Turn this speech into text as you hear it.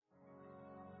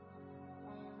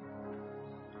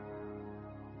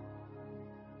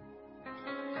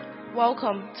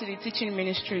Welcome to the teaching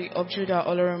ministry of Judah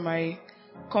Olorumai,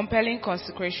 compelling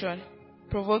consecration,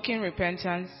 provoking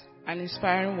repentance, and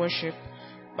inspiring worship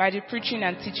by the preaching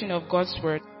and teaching of God's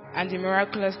word and the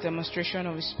miraculous demonstration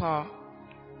of his power.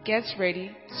 Get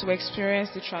ready to experience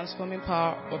the transforming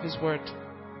power of his word.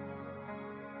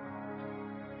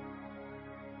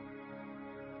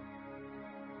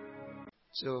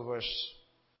 Till verse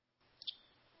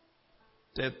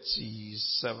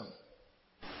 37.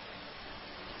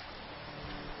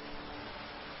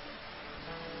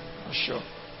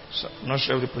 I'm not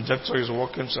sure if the projector is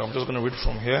working, so I'm just going to read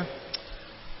from here.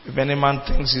 If any man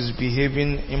thinks he's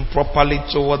behaving improperly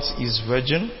towards his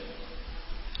virgin,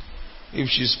 if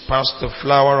she's past the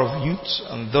flower of youth,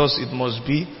 and thus it must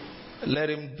be, let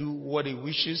him do what he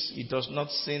wishes. He does not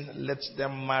sin, let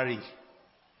them marry.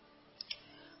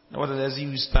 Nevertheless, he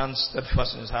who stands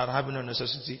steadfast in his heart, having no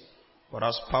necessity, but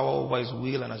has power over his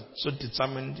will, and is so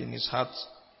determined in his heart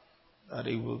that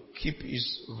he will keep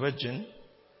his virgin,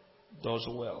 does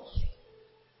well.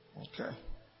 Okay.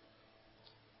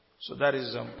 So that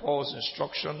is Paul's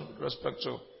instruction with respect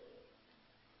to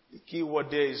the key word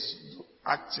there is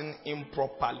acting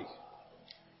improperly.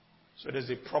 So there's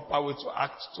a proper way to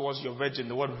act towards your virgin.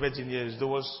 The word virgin here is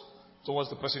towards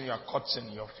the person you are courting,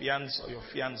 your fiancé or your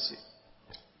fiancée.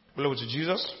 Glory to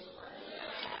Jesus.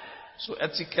 So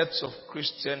etiquettes of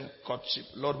Christian courtship.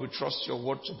 Lord, we trust your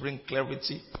word to bring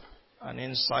clarity and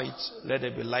insight. Let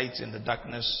there be light in the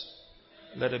darkness.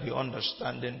 Let there be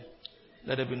understanding.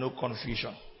 Let there be no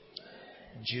confusion.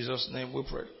 In Jesus' name we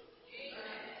pray.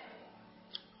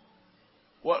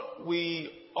 Well, we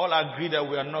all agree that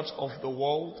we are not of the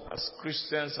world. As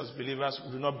Christians, as believers,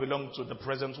 we do not belong to the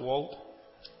present world.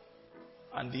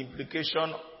 And the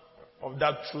implication of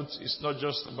that truth is not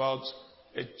just about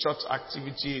a church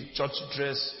activity, a church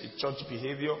dress, a church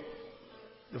behavior.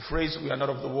 The phrase "we are not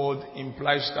of the world"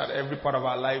 implies that every part of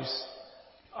our lives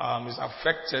is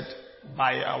affected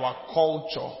by our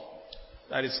culture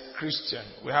that is Christian.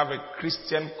 We have a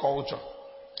Christian culture.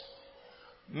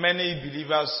 Many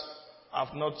believers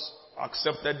have not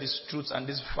accepted this truth and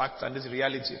this fact and this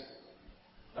reality.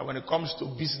 That when it comes to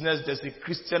business, there's a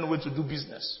Christian way to do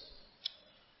business.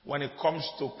 When it comes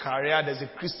to career, there's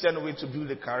a Christian way to build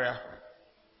a career.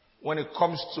 When it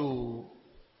comes to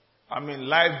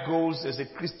life goals, there's a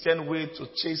Christian way to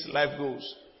chase life goals.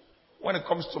 When it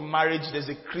comes to marriage, there's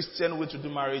a Christian way to do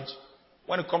marriage.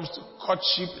 When it comes to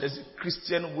courtship, there's a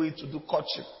Christian way to do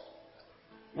courtship.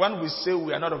 When we say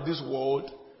we are not of this world,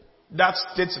 that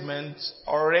statement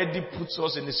already puts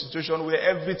us in a situation where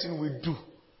everything we do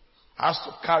has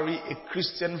to carry a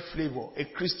Christian flavor, a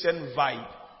Christian vibe.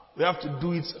 We have to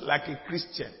do it like a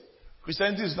Christian.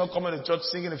 Christianity is not coming to church,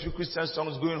 singing a few Christian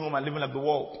songs, going home and living like the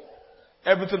world.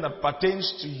 Everything that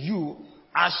pertains to you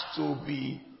has to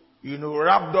be,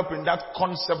 wrapped up in that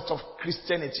concept of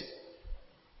Christianity.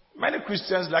 Many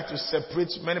Christians like to separate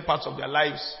many parts of their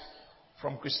lives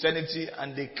from Christianity,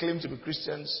 and they claim to be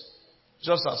Christians.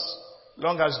 Just as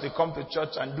long as they come to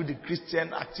church and do the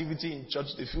Christian activity in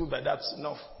church, they feel that that's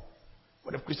enough.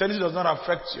 But if Christianity does not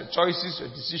affect your choices, your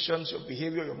decisions, your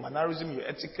behavior, your mannerism, your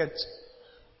etiquette,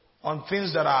 on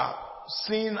things that are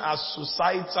seen as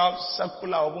societal,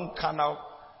 secular, or even carnal,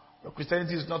 your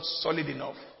Christianity is not solid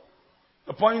enough.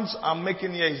 The point I'm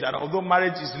making here is that although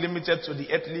marriage is limited to the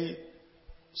earthly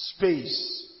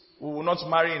space, we will not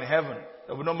marry in heaven.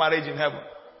 There will be no marriage in heaven.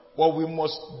 But we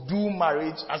must do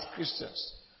marriage as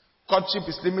Christians. Courtship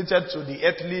is limited to the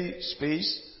earthly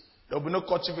space. There will be no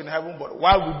courtship in heaven, but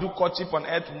while we do courtship on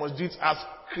earth, we must do it as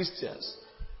Christians.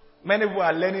 Many people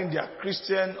are learning their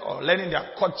Christian or learning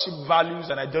their courtship values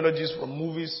and ideologies from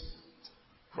movies,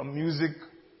 from music,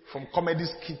 from comedy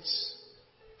skits,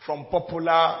 from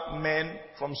popular men,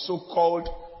 from so-called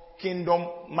kingdom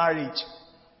marriage.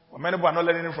 But many people are not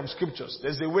learning it from scriptures.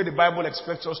 There's a way the Bible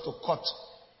expects us to court.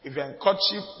 If you're in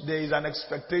courtship, there is an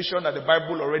expectation that the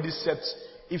Bible already sets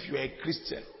if you're a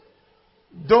Christian.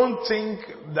 Don't think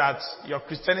that your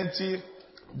Christianity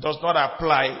does not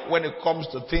apply when it comes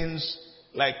to things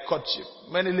like courtship.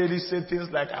 Many ladies say things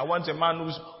like, I want a man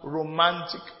who's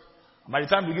romantic. By the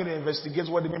time you begin to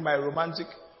investigate what they mean by romantic,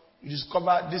 you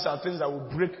discover these are things that will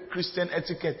break Christian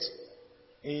etiquette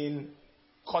in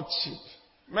courtship.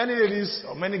 Many ladies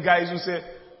or many guys who say,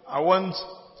 I want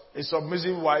a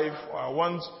submissive wife, or I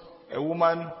want a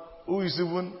woman who is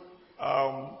even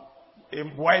a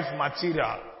wife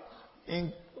material.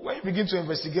 When you begin to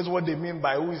investigate what they mean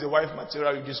by who is a wife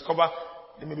material, you discover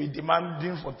they may be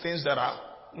demanding for things that are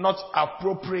not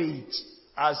appropriate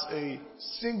as a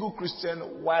single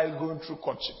Christian while going through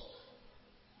courtship.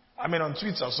 On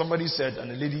Twitter, somebody said,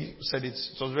 and a lady said it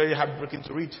was very heartbreaking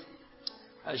to read.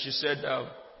 And she said,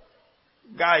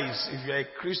 Guys, if you're a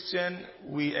Christian,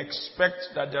 we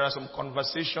expect that there are some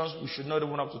conversations we should not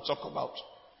even have to talk about.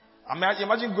 I mean,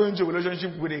 imagine going into a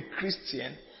relationship with a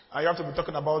Christian and you have to be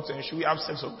talking about should we have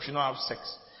sex or should not have sex.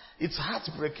 It's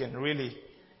heartbreaking, really.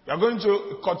 You are going to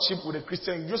a courtship with a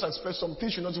Christian, you just expect some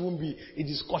things should not even be a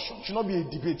discussion, should not be a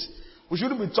debate. We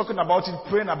shouldn't be talking about it,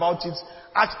 praying about it,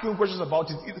 asking questions about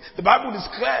it. The Bible is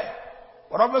clear.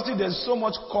 But obviously there's so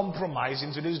much compromise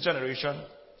in today's generation.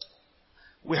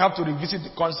 We have to revisit the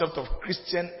concept of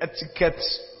Christian etiquette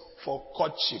for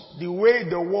courtship. The way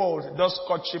the world does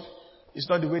courtship is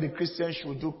not the way the Christians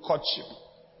should do courtship.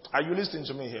 Are you listening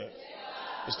to me here?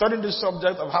 We're studying the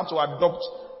subject of how to adopt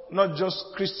not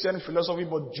just Christian philosophy,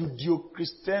 but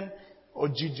Judeo-Christian or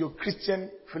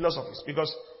Judeo-Christian philosophies.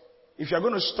 Because if you're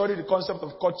going to study the concept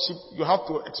of courtship, you have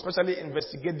to especially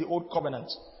investigate the Old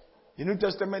Covenant. The New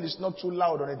Testament is not too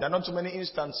loud on it. There are not too many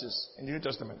instances in the New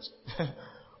Testament.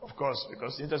 Of course,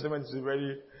 because the New Testament is a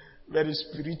very, very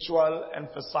spiritual,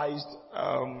 emphasized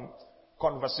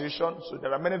conversation. So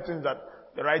there are many things that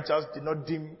the writers did not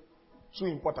deem too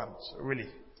important, really.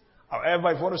 However,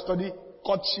 if you want to study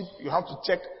courtship, you have to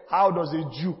check how does a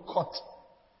Jew court.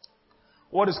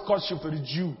 What is courtship to the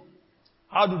Jew?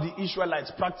 How do the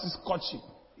Israelites practice courtship?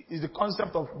 Is the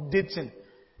concept of dating,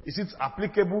 is it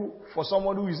applicable for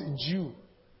someone who is a Jew?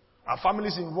 Are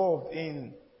families involved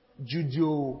in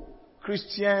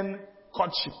Judeo-Christian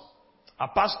courtship?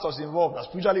 Are pastors involved? Are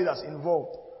spiritual leaders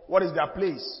involved? What is their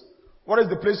place? What is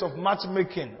the place of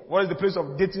matchmaking? What is the place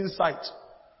of dating site?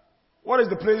 What is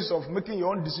the place of making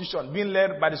your own decision, being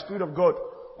led by the Spirit of God?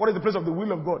 What is the place of the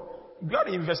will of God? You got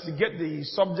to investigate the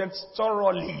subject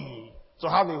thoroughly to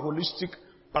have a holistic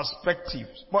perspective.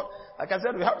 But like I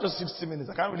said, we have just 60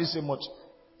 minutes. I can't really say much.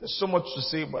 There's so much to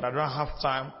say, but I don't have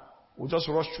time. We'll just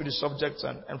rush through the subject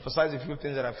and emphasize a few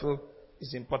things that I feel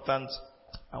is important,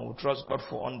 and we'll trust God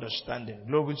for understanding.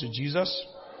 Glory to Jesus.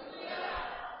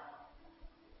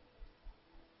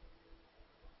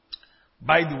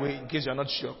 By the way, in case you're not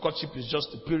sure, courtship is just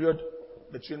a period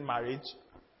between marriage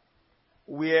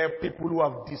where people who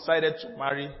have decided to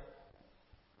marry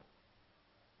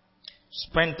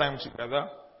spend time together,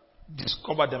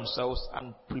 discover themselves,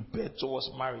 and prepare towards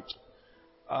marriage.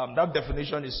 That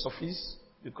definition is suffice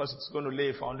because it's going to lay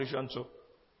a foundation to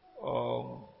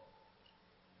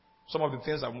some of the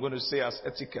things I'm going to say as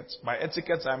etiquette. By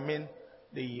etiquette, I mean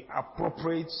the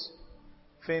appropriate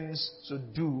things to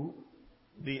do,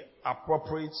 the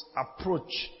appropriate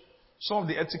approach. Some of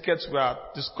the etiquettes we are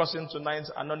discussing tonight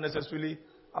are not necessarily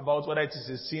about whether it is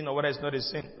a sin or whether it's not a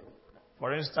sin.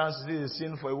 For instance, is it a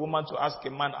sin for a woman to ask a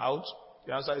man out?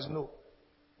 The answer is no.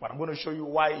 But I'm going to show you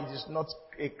why it is not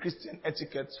a Christian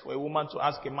etiquette for a woman to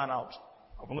ask a man out.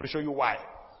 I'm going to show you why.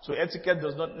 So etiquette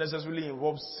does not necessarily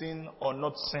involve sin or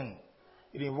not sin.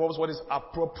 It involves what is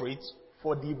appropriate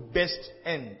for the best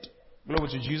end. Glory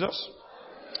to Jesus.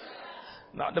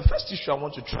 Now, the first issue I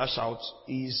want to trash out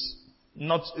is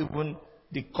not even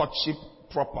the courtship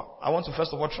proper. I want to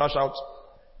first of all trash out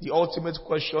the ultimate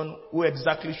question, who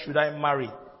exactly should I marry?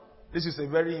 This is a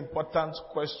very important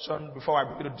question before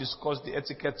I begin to discuss the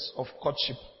etiquettes of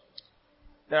courtship.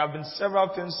 There have been several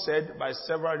things said by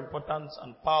several important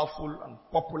and powerful and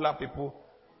popular people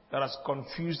that has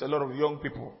confused a lot of young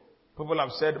people. People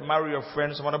have said, marry your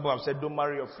friend. Some other people have said, don't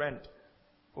marry your friend.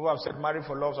 People have said, marry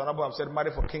for love. Some other people have said,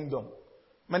 marry for kingdom.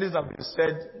 Many things have been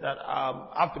said that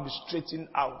have to be straightened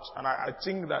out. And I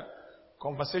think that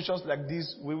conversations like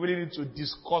this, we really need to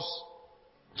discuss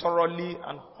thoroughly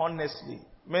and honestly.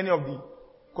 Many of the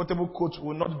quotable quotes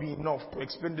will not be enough to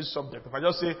explain this subject. If I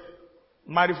just say,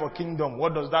 marry for kingdom,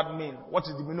 what does that mean? What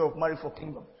is the meaning of marry for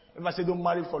kingdom? If I say, don't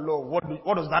marry for love,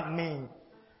 what does that mean?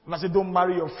 If I say, don't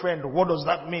marry your friend, what does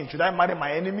that mean? Should I marry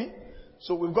my enemy?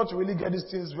 So we've got to really get these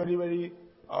things very, very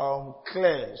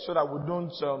clear so that we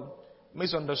don't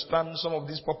misunderstand some of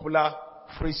these popular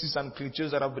phrases and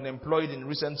cliches that have been employed in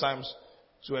recent times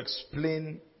to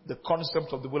explain the concept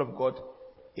of the will of God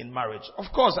in marriage. Of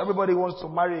course, everybody wants to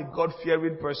marry a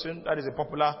God-fearing person. That is a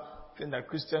popular thing that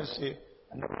Christians say.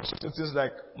 And things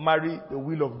like marry the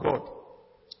will of God.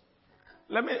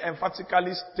 Let me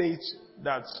emphatically state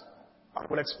that I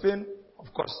will explain,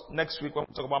 of course, next week when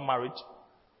we talk about marriage.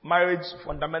 Marriage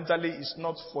fundamentally is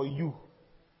not for you.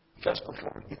 First of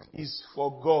all, it is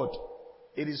for God.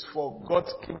 It is for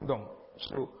God's kingdom.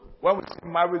 So when we say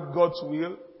marry God's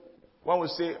will, when we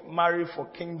say marry for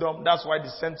kingdom, that's why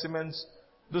those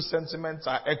sentiments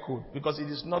are echoed, because it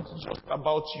is not just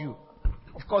about you.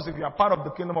 Of course, if you are part of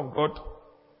the kingdom of God,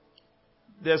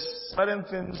 there's certain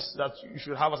things that you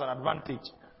should have as an advantage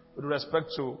with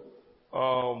respect to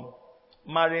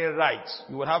marrying right.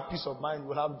 You will have peace of mind, you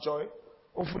will have joy,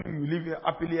 Hopefully you live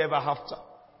happily ever after.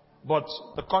 But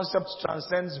the concept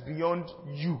transcends beyond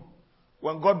you.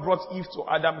 When God brought Eve to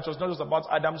Adam, it was not just about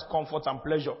Adam's comfort and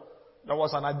pleasure. There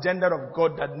was an agenda of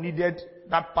God that needed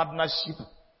that partnership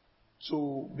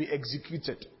to be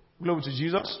executed. Glory to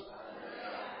Jesus.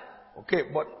 Okay,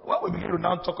 but when we begin to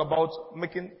now talk about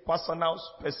making personal,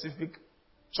 specific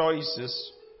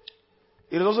choices,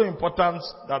 it is also important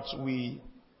that we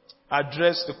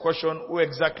address the question, who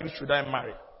exactly should I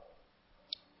marry?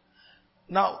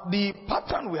 Now, the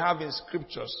pattern we have in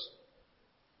scriptures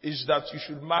is that you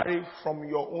should marry from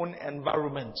your own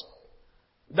environment.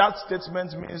 That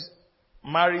statement means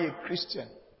marry a Christian.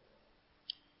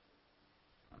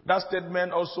 That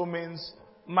statement also means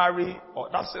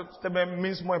that statement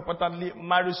means more importantly,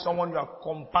 marry someone you are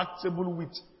compatible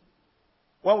with.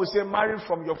 When we say marry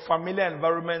from your familiar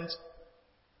environment,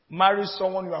 marry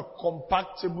someone you are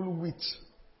compatible with.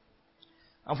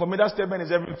 And for me, that statement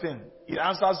is everything. It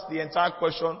answers the entire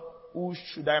question, who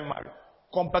should I marry?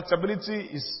 Compatibility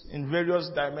is in various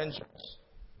dimensions.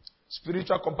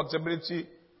 Spiritual compatibility,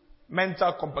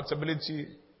 mental compatibility,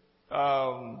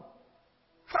 financial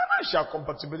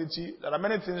compatibility. There are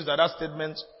many things that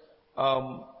statement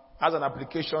has an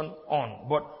application on.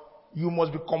 But you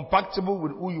must be compatible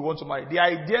with who you want to marry. The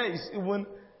idea is even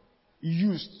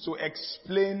used to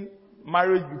explain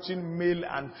marriage between male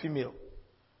and female.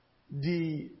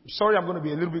 Sorry, I'm going to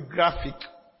be a little bit graphic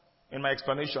in my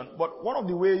explanation, but one of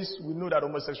the ways we know that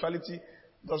homosexuality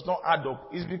does not add up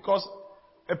is because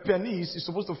a penis is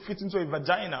supposed to fit into a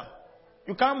vagina.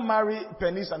 You can't marry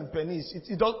penis and penis.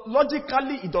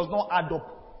 Logically, it does not add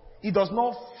up. It does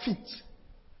not fit.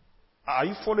 Are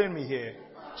you following me here?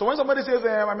 So when somebody says,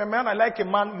 I'm a man, I like a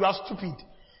man, you are stupid.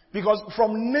 Because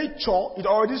from nature, it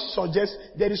already suggests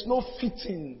there is no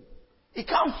fitting. It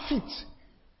can't fit.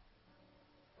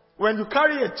 When you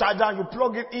carry a charger and you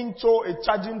plug it into a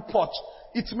charging port,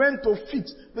 it's meant to fit.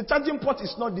 The charging port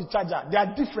is not the charger. They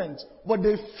are different, but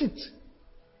they fit.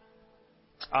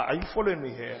 Are you following me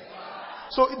here?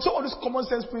 So all these common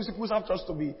sense principles have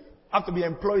to be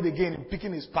employed again in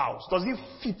picking a spouse. Does it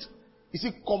fit? Is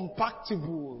it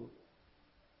compatible?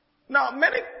 Now,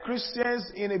 many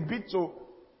Christians, in a bid to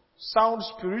sound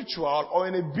spiritual or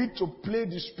in a bid to play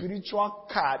the spiritual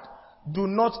card, do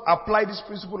not apply this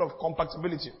principle of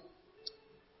compatibility.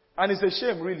 And it's a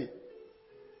shame, really.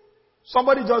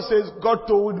 Somebody just says, God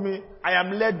told me, I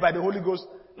am led by the Holy Ghost.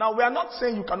 Now, we are not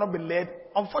saying you cannot be led.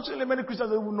 Unfortunately, many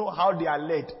Christians don't even know how they are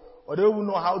led, or they don't even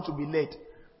know how to be led.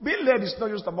 Being led is not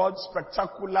just about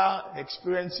spectacular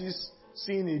experiences,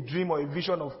 seeing a dream or a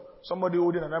vision of somebody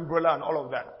holding an umbrella and all of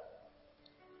that.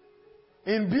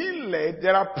 In being led,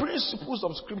 there are principles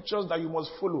of scriptures that you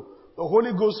must follow. The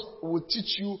Holy Ghost will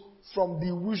teach you from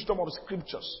the wisdom of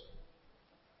scriptures.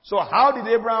 So how did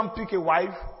Abraham pick a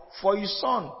wife? For his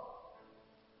son.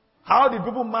 How did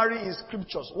people marry in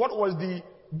scriptures? What was the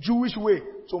Jewish way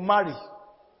to marry?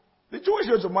 The Jewish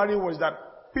way to marry was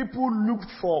that people looked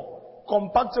for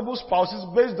compatible spouses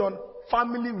based on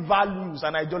family values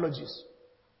and ideologies.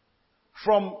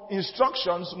 From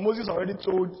instructions, Moses already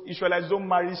told Israelites, don't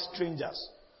marry strangers.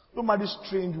 Don't marry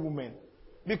strange women.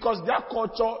 Because their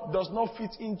culture does not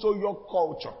fit into your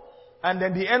culture. And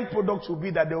then the end product will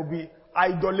be that there will be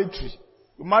idolatry.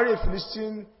 You marry a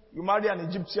Philistine, you marry an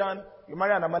Egyptian, you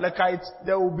marry an Amalekite,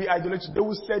 there will be idolatry. They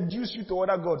will seduce you to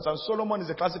other gods. And Solomon is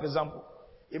a classic example.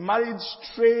 He married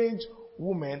strange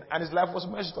women and his life was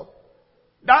messed up.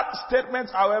 That statement,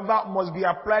 however, must be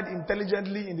applied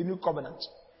intelligently in the new covenant.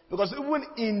 Because even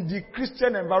in the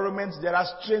Christian environment, there are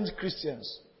strange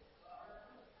Christians.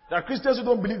 There are Christians who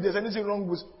don't believe there's anything wrong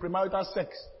with premarital sex.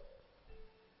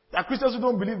 There are Christians who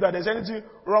don't believe that there's anything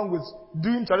wrong with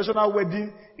doing traditional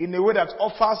wedding in a way that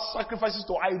offers sacrifices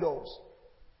to idols.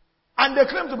 And they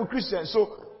claim to be Christians.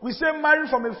 So we say marry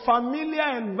from a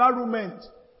familiar environment.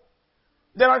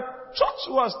 There are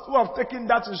churches who have taken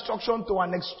that instruction to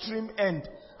an extreme end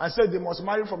and said they must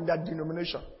marry from their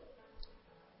denomination.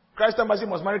 Christ Embassy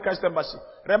must marry Christ Embassy.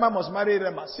 Rema must marry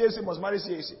Rema. CAC must marry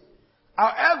CAC.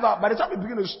 However, by the time you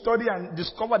begin to study and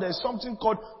discover there is something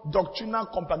called doctrinal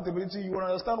compatibility, you will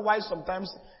understand why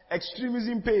sometimes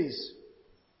extremism pays.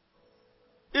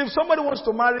 If somebody wants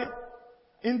to marry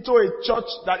into a church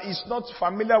that is not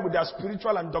familiar with their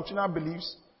spiritual and doctrinal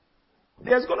beliefs,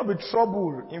 there's going to be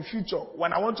trouble in future.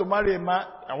 When I want to marry a man,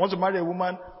 I want to marry a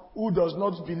woman who does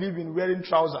not believe in wearing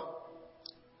trousers.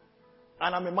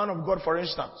 And I'm a man of God, for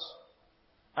instance.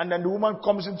 And then the woman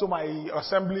comes into my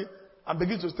assembly and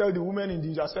begins to tell the women in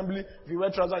the assembly, if you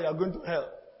wear trousers, you are going to hell.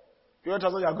 If you wear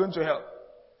trousers, you are going to hell.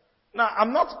 Now,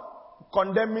 I'm not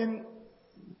condemning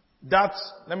that,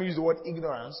 let me use the word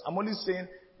ignorance. I'm only saying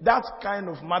that kind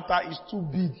of matter is too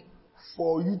big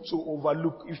for you to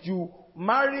overlook. If you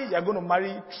marry, you're going to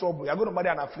marry trouble. You're going to marry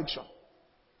an affliction.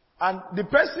 And the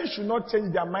person should not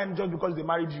change their mind just because they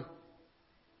married you.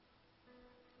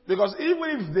 Because even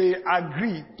if they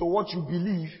agree to what you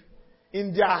believe,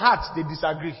 in their hearts they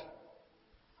disagree.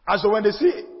 And so when they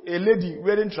see a lady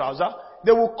wearing trousers,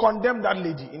 they will condemn that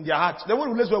lady in their hearts. They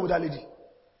won't relate well with that lady.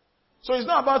 So it's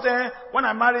not about when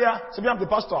I marry her, so I'm the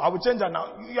pastor, I will change her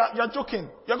now. You're joking.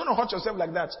 You're going to hurt yourself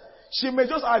like that. She may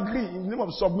just agree in the name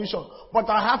of submission, but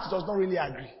her heart does not really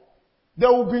agree.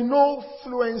 There will be no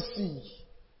fluency.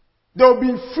 There will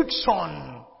be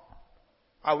friction.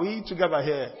 Are we together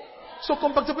here? So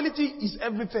compatibility is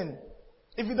everything.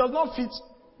 If it does not fit,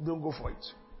 don't go for it.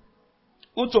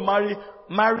 Who to marry?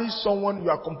 Marry someone you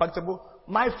are compatible.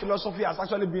 My philosophy has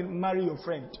actually been marry your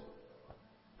friend.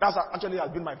 That's actually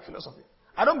has been my philosophy.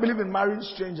 I don't believe in marrying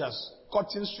strangers,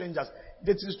 courting strangers,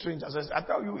 dating strangers. I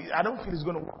tell you, I don't feel it's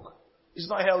going to work. It's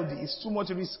not healthy. It's too much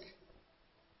risk.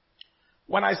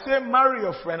 When I say marry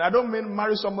your friend, I don't mean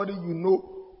marry somebody you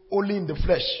know only in the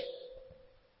flesh.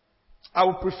 I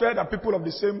would prefer that people of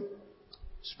the same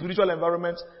spiritual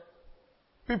environment,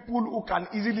 people who can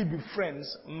easily be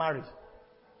friends, marry.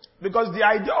 Because the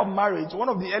idea of marriage, one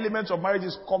of the elements of marriage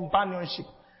is companionship.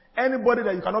 Anybody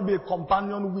that you cannot be a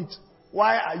companion with,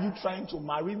 why are you trying to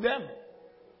marry them?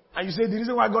 And you say the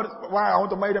reason why I want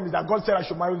to marry them is that God said I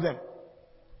should marry them.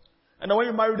 And then when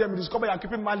you marry them, you discover you are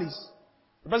keeping malice.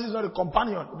 The person is not a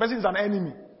companion. The person is an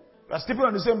enemy. You are sleeping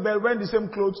on the same bed, wearing the same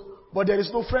clothes, but there is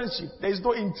no friendship. There is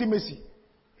no intimacy.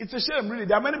 It's a shame, really.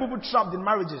 There are many people trapped in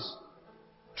marriages.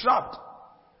 Trapped.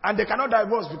 And they cannot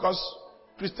divorce because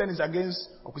Christianity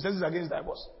is against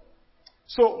divorce.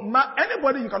 So,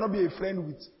 anybody you cannot be a friend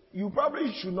with, you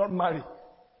probably should not marry.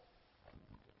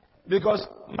 Because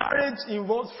marriage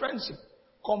involves friendship,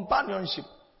 companionship,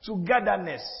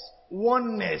 togetherness,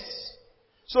 oneness.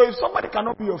 So if somebody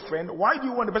cannot be your friend, why do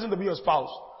you want the person to be your spouse?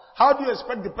 How do you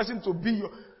expect the person to be your...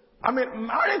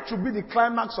 marriage should be the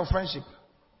climax of friendship.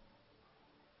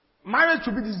 Marriage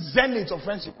should be the zenith of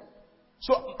friendship.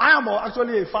 So I am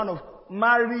actually a fan of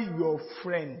marry your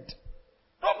friend.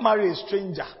 Don't marry a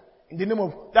stranger in the name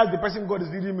of that's the person God is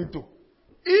leading me to.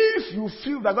 If you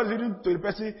feel that God is leading to the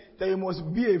person, then you must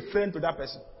be a friend to that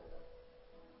person.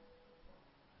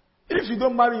 If you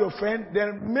don't marry your friend,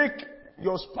 then make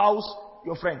your spouse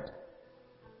your friend.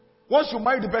 Once you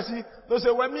marry the person, they'll say,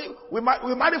 well, we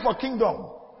marry for kingdom.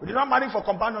 We did not marry for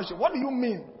companionship. What do you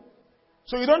mean?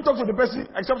 So you don't talk to the person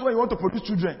except when you want to produce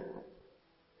children.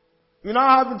 You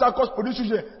now have intercourse, produce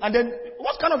children. And then,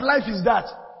 what kind of life is that?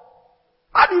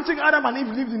 How do you think Adam and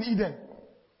Eve lived in Eden?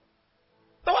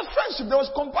 There was friendship, there was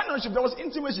companionship, there was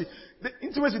intimacy.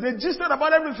 They gisted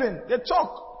about everything. They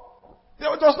talk. It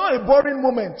was not a boring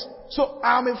moment. So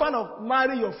I am a fan of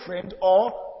marry your friend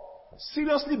or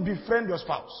seriously befriend your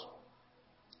spouse.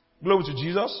 Glory to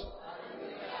Jesus.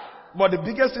 But the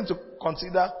biggest thing to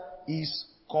consider is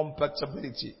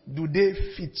compatibility. Do they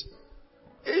fit?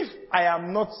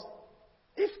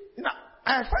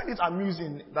 I find it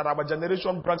amusing that our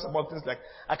generation brags about things like,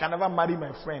 I can never marry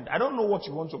my friend. I don't know what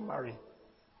you want to marry.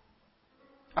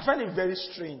 I find it very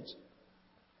strange.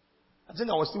 I think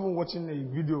I was even watching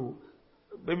a video,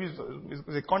 maybe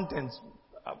it's a content,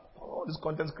 all these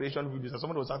content creation videos, and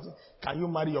somebody was asking, can you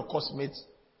marry your coursemate?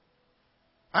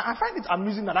 I find it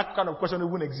amusing that kind of question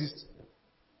even exists.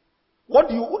 Who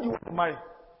do you want to marry?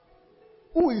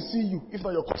 Who will see you if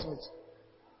not your coursemate?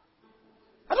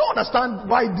 I don't understand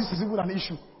why this is even an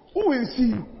issue. Who will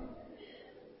see you?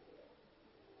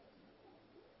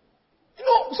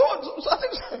 So I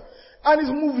think, and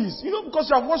it's movies, because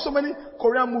you have watched so many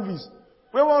Korean movies,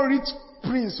 where one rich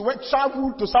prince went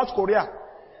traveled to South Korea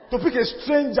to pick a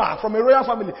stranger from a royal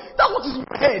family. That's what is in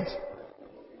your head.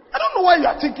 I don't know why you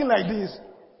are thinking like this.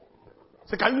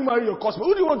 So can you marry your cousin?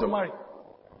 Who do you want to marry?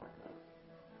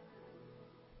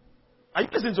 Are you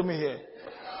listening to me here?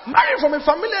 Marry from a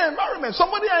familiar environment.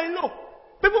 Somebody I know.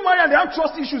 People marry and they have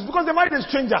trust issues because they married a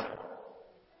stranger.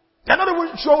 They're not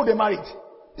even sure who they married.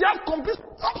 They have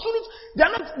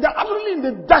they're absolutely in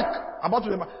the dark about who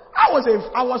they married. I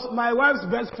was my wife's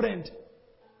best friend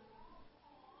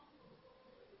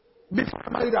before I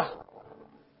married her.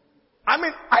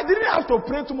 I didn't have to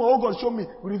pray to my oh God, show me,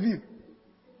 reveal.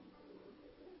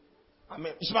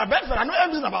 She's my best friend. I know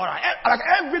everything about her. Like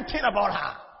everything about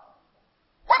her.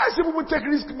 When I see people take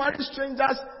risks, marry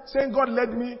strangers, saying God led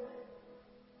me,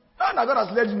 now God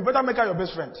has led you, you better make her your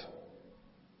best friend.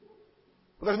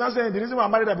 Because you're not saying the reason why I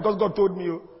married her because God told me,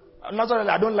 naturally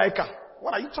I don't like her.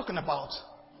 What are you talking about?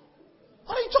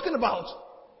 What are you talking about?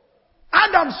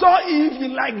 Adam saw Eve, he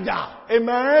liked her.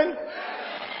 Amen?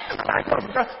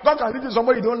 God can lead you to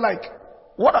somebody you don't like.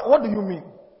 What do you mean?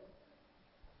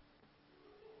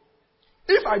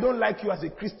 If I don't like you as a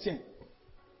Christian,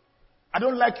 I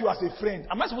don't like you as a friend,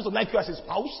 am I supposed to like you as a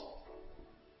spouse?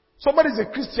 Somebody is a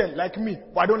Christian like me,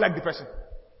 but I don't like the person.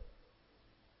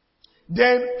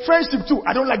 Then friendship too,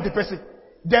 I don't like the person.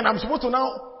 Then I'm supposed to now,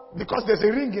 because there's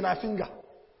a ring in her finger,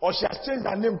 or she has changed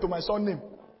her name to my son's name,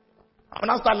 I'm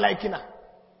now start liking her.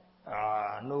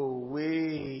 No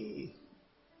way.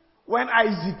 When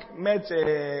Isaac met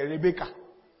Rebecca,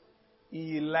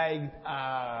 he liked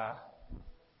her.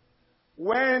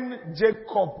 When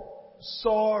Jacob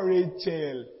saw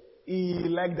Rachel, he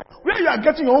liked her. Where you are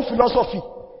getting your own philosophy?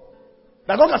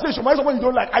 That God can say, show me someone you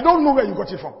don't like. I don't know where you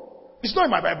got it from. It's not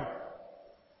in my Bible.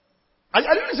 Are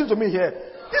you listening to me here?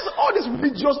 All these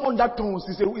religious undertones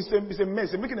is a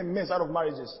mess. They're making a mess out of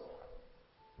marriages.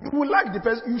 You will like the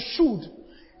person. You should.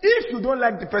 If you don't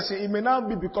like the person, it may not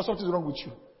be because something is wrong with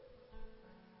you.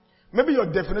 Maybe your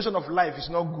definition of life is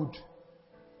not good.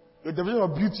 Your definition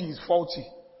of beauty is faulty.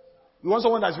 You want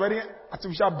someone that's wearing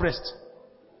artificial breast.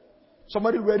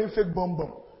 Somebody wearing fake bum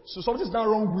bum. So something's not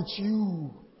wrong with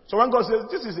you. So when God says,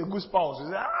 this is a good spouse, you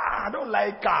say, I don't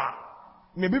like her.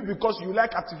 Maybe because you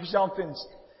like artificial things.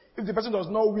 If the person does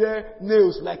not wear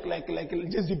nails like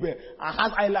Jezebel and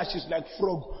has eyelashes like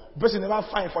frog, the person never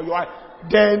fine for your eye,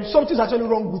 then something's actually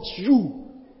wrong with you.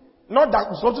 Not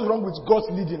that something's wrong with God's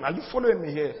leading. Are you following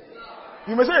me here?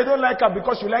 You may say you don't like her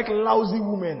because you like lousy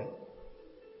women.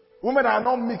 Women that are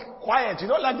not meek, quiet. You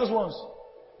don't like those ones.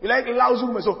 You like lousy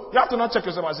women. So you have to not check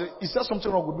yourself and say, is there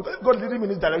something wrong with me? Because God is leading me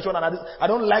in this direction and I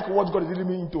don't like what God is leading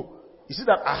me into. You see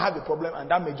that I have a problem and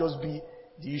that may just be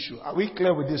the issue. Are we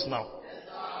clear with this now?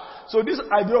 So this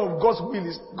idea of God's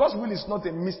will is not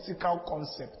a mystical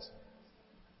concept.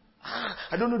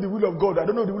 I don't know the will of God. I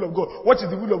don't know the will of God. What is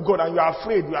the will of God? And you are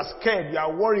afraid, you are scared, you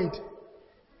are worried.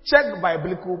 Check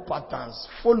biblical patterns.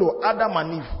 Follow Adam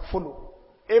and Eve. Follow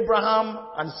Abraham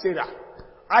and Sarah,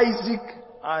 Isaac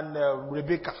and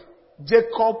Rebecca,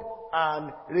 Jacob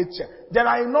and Rachel. There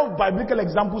are enough biblical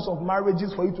examples of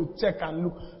marriages for you to check and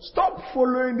look. Stop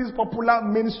following these popular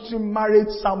mainstream marriage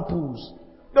samples.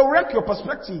 They'll wreck your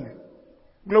perspective.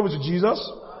 Glory to Jesus.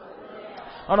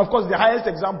 And of course, the highest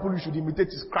example you should imitate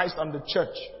is Christ and the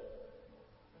church.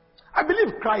 I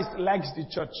believe Christ likes the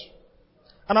church.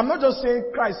 And I'm not just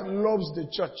saying Christ loves the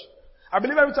church. I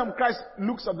believe every time Christ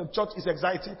looks at the church, he's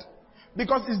excited.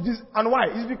 Because it's this, and why?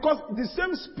 It's because the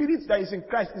same spirit that is in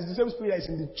Christ is the same spirit that is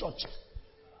in the church.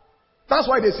 That's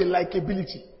why there's a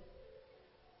likability.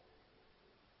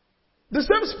 The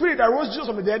same spirit that rose Jesus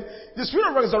from the dead, the spirit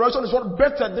of resurrection is what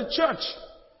bettered the church.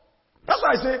 That's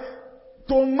why I say,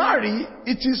 to marry,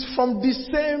 it is from the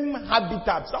same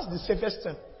habitat. That's the safest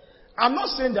thing. I'm not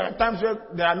saying there are times where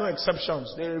there are no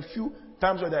exceptions. There are a few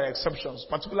times where there are exceptions.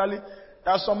 Particularly,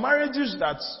 there are some marriages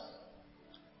that,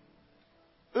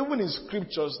 even in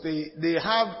scriptures, they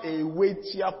have a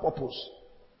weightier purpose.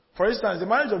 For instance, the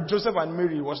marriage of Joseph and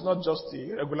Mary was not just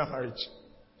a regular marriage.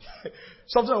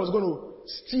 Something that was going to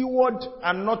steward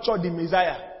and nurture the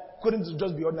Messiah. Couldn't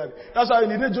just be ordinary. That's why in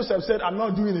the day Joseph said, I'm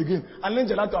not doing again. And then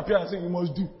Jelani to appear and say, you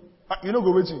must do. You know,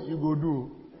 go waiting, you go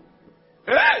do.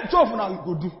 Too often now, you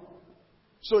go do.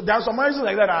 So there are some marriages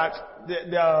like that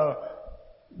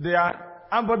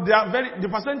but they are the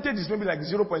percentage is maybe like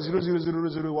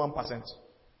 0.00001%.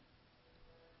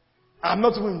 I'm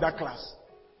not even in that class,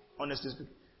 honestly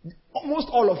speaking. Almost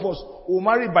all of us will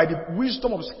marry by the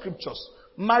wisdom of scriptures.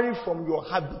 Marry from your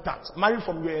habitat. Marry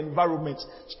from your environment.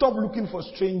 Stop looking for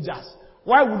strangers.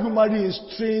 Why would you marry a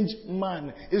strange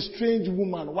man, a strange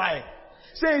woman? Why?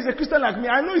 Say he's a Christian like me.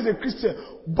 I know he's a Christian,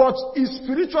 but his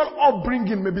spiritual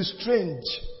upbringing may be strange.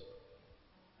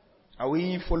 Are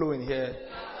we following here?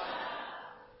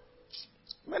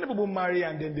 Many people marry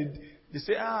and then they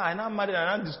say, I now married and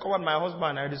I discovered my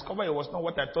husband. I discovered it was not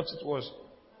what I thought it was.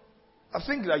 I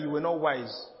think that you were not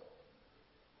wise.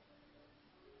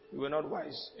 You were not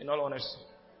wise, in all honesty.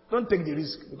 Don't take the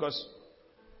risk because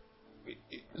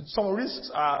some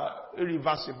risks are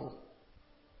irreversible,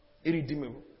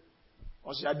 irredeemable.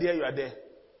 Once you are there, you are there.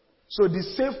 So the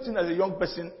safe thing as a young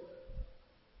person,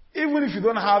 even if you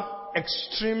don't have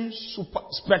extreme,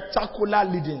 spectacular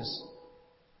leadings,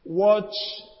 watch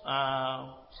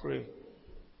and pray.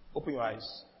 Open your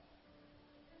eyes.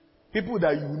 People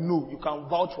that you know, you can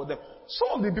vouch for them. Some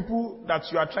of the people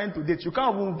that you are trying to date, you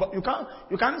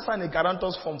can't sign a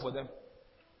guarantor's form for them.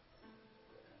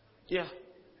 Yeah.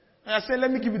 And I say,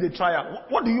 let me give you the trial.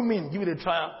 What do you mean, give you the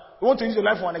trial? You want to use your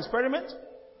life for an experiment?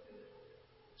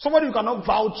 Somebody you cannot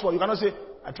vouch for, you cannot say,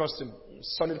 I trust him. He's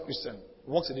a solid Christian.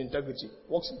 Works in integrity.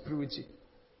 Works in purity.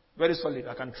 Very solid.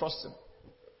 I can trust him.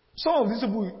 Some of these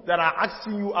people that are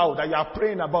asking you out, that you are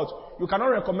praying about, you cannot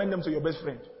recommend them to your best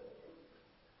friend.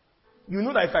 You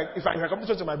know that if I recommend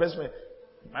you to my best friend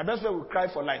will cry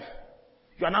for life.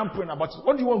 You are now praying about it.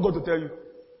 What do you want God to tell you?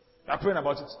 You are praying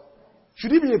about it.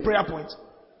 Should it be a prayer point?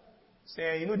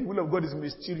 Say, the will of God is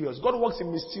mysterious. God works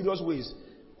in mysterious ways.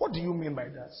 What do you mean by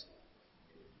that?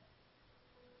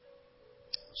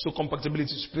 So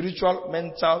compatibility, spiritual,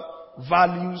 mental,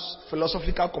 values,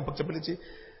 philosophical compatibility.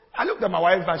 I looked at my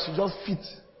wife and she just fit.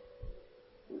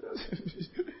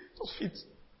 Just fit.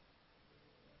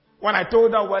 When I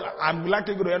told her, well, I'm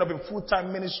likely going to end up in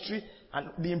full-time ministry, and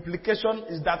the implication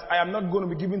is that I am not going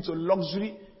to be given to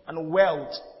luxury and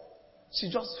wealth. She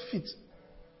just fit.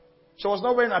 She was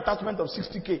not wearing an attachment of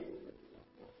 60K.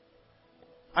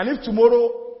 And if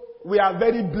tomorrow we are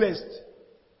very blessed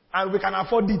and we can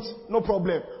afford it, no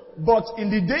problem. But in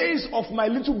the days of my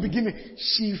little beginning,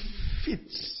 she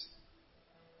fits.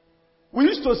 We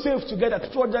used to save together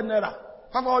 200 naira,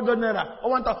 500 naira,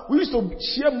 or 1,000. We used to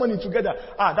share money together.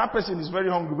 That person is very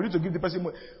hungry. We need to give the person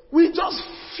money. We just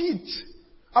fit.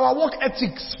 Our work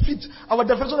ethics fit. Our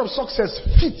definition of success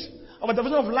fit. Our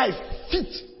definition of life fit.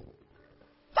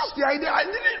 That's the idea. I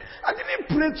didn't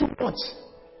pray too much.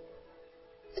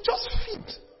 It just fit.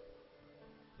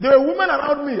 There were women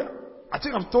around me. I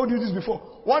think I've told you this before.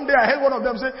 One day I heard one of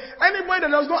them say, anybody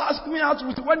that does not ask me out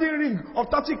with a wedding ring of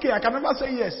 30K, I can never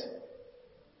say yes.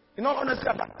 In all honesty,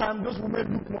 at that time, those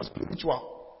women look more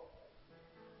spiritual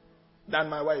than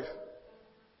my wife.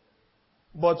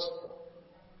 But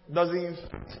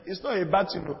it's not a bad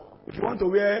thing though. If you want to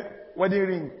wear wedding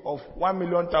ring of 1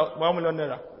 million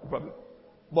naira, no problem.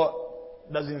 But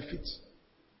doesn't fit.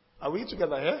 Are we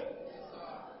together here?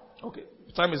 Okay.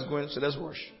 Time is going, so let's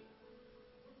rush.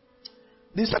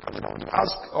 This second thing I want to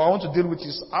ask, or I want to deal with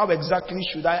is, how exactly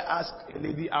should I ask a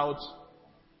lady out?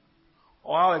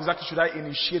 Or how exactly should I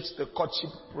initiate the courtship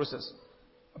process?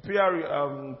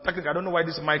 Technically, I don't know why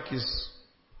this mic is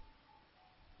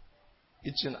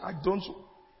itching. I don't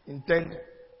intend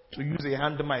to use a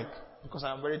hand mic because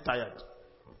I am very tired.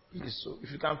 Please, so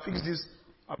if you can fix this,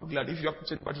 I'll be glad. If you have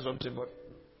to take part or something, but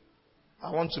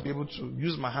I want to be able to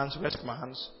use my hands, rest my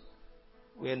hands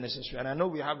where necessary. And I know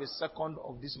we have a second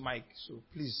of this mic, so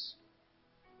please.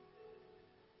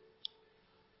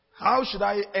 How should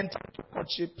I enter into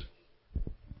courtship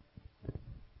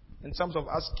in terms of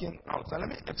asking out? And let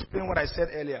me explain what I said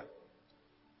earlier.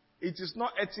 It is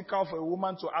not ethical for a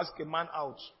woman to ask a man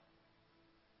out.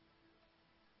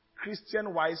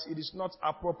 Christian-wise, it is not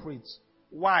appropriate.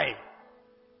 Why?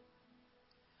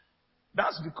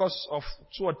 That's because of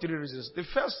 2 or 3 reasons. The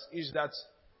first is that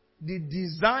the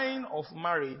design of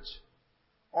marriage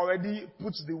already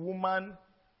puts the woman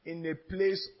in a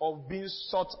place of being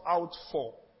sought out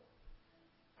for.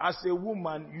 As a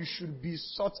woman, you should be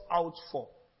sought out for.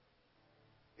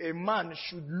 A man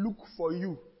should look for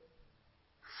you,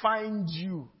 find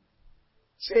you,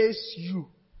 chase you.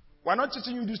 We're not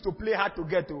teaching you this to play hard to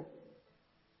get to.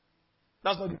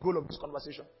 That's not the goal of this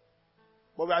conversation.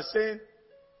 But we are saying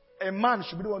a man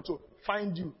should be the one to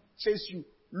find you, chase you,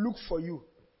 look for you.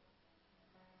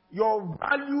 Your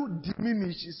value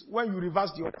diminishes when you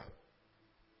reverse the order.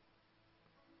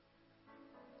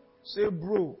 Say,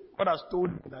 bro, God has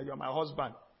told me that you're my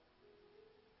husband.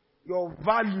 Your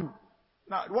value.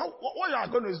 Now, what's going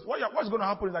to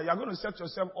happen is that you're going to set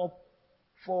yourself up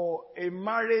for a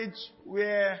marriage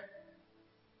where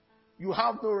you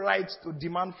have no right to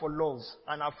demand for love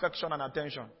and affection and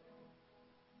attention.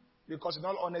 Because in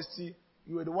all honesty,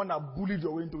 you were the one that bullied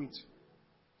your way into it.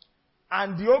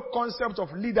 And the whole concept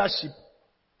of leadership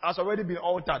has already been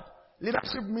altered.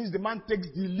 Leadership means the man takes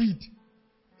the lead.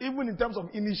 Even in terms of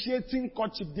initiating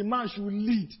courtship, the man should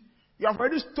lead. You have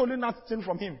already stolen that thing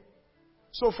from him.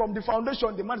 So from the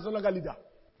foundation, the man is no longer leader.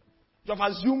 You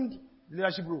have assumed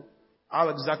leadership role. How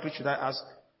exactly should I ask?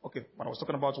 Okay, but I was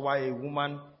talking about why a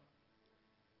woman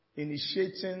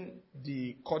initiating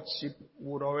the courtship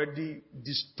would already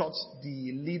distort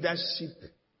the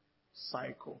leadership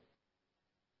cycle.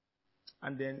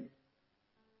 And then,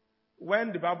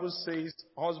 when the Bible says,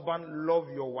 husband, love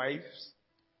your wives,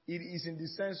 it is in the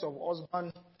sense of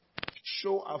husband,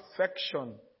 show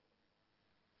affection,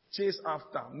 chase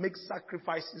after, make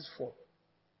sacrifices for.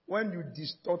 When you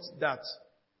distort that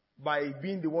by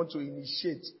being the one to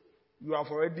initiate, you have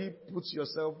already put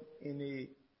yourself in a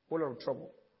whole lot of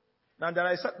trouble. Now, there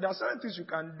are certain things you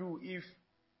can do if,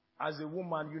 as a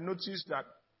woman, you notice that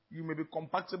you may be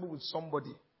compatible with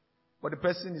somebody, but the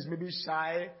person is maybe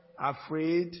shy,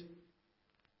 afraid.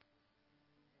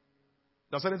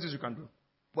 There are certain things you can do.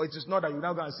 But it is not that you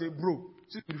now go and say, bro,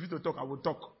 since you refuse to talk, I will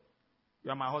talk.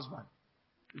 You are my husband.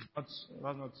 It's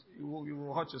not. You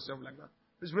will hurt yourself like that.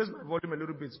 Please raise my volume a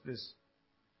little bit, please.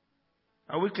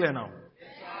 Are we clear now?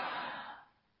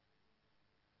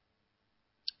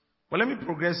 Well, let me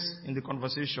progress in the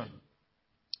conversation.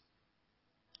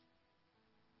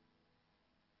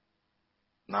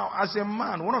 Now, as a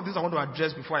man, one of the things I want to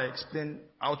address before I explain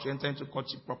how to enter into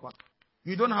courtship proper.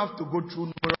 You don't have to go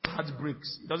through numerous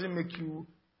heartbreaks. It doesn't make you.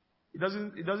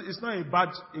 It's not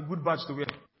a good badge to wear.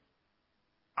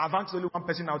 I've asked only one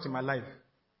person out in my life.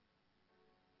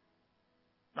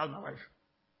 That's my wife.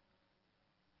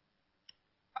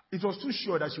 It was too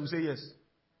sure that she would say yes.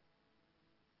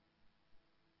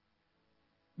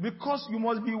 Because you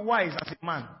must be wise as a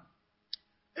man.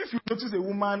 If you notice a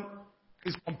woman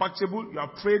is compatible, you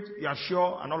are prayed, you are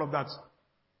sure, and all of that.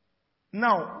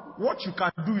 Now, what you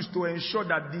can do is to ensure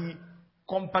that the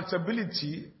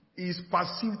compatibility is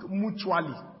perceived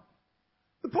mutually.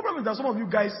 The problem is that some of you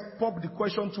guys pop the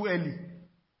question too early.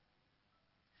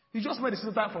 You just made a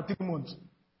sister for 3 months.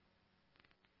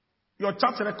 Your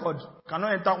chat record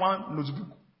cannot enter one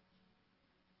notebook.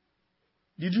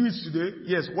 Did you eat today?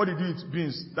 Yes. What did you eat?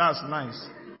 Beans. That's nice.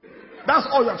 That's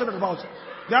all you are talking about.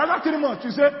 The other 3 months,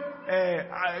 you say,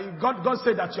 God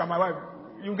said that you are my wife.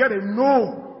 You get a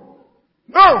no.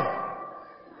 No!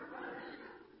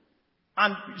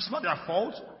 And it's not their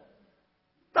fault.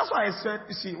 That's why I said,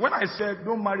 you see, when I said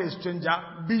don't marry a stranger,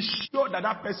 be sure that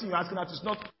that person you're asking out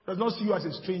does not see you as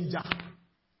a stranger.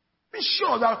 Be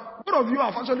sure that both of you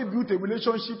have actually built a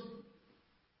relationship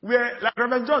where, like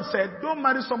Reverend George said, don't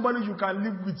marry somebody you can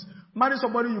live with. Marry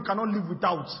somebody you cannot live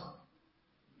without.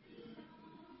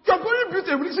 You're going to build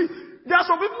a relationship. There are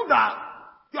some people that,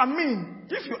 I mean,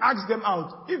 if you ask them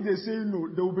out, if they say no,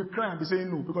 they will be crying. They say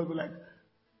no because they're like,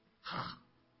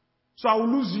 so I will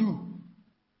lose you.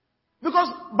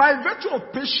 Because by virtue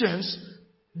of patience,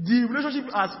 the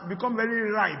relationship has become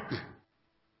very ripe.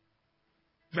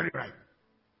 Very ripe.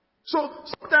 So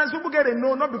sometimes people get a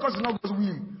no, not because it's not God's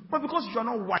will, but because you are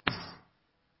not wise.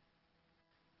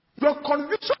 Your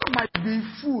conviction might be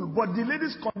full, but the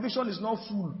lady's conviction is not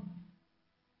full.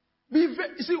 You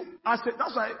see,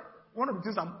 that's why one of the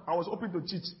things I was hoping to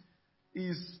teach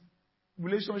is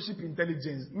relationship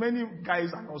intelligence. Many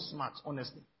guys are not smart,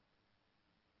 honestly.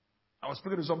 I was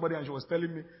speaking to somebody and she was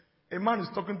telling me, a man is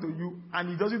talking to you and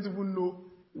he doesn't even know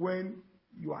when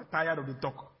you are tired of the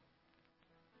talk.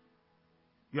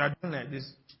 You are doing like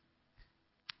this.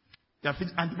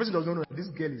 And the person doesn't know that this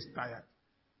girl is tired.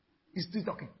 He's still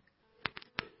talking.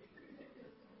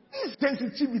 This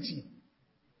sensitivity.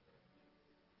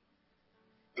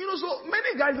 You know, so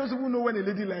many guys don't even know when a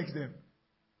lady likes them.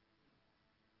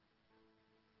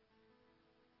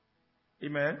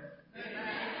 Amen?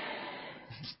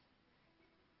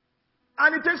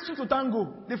 And it takes two to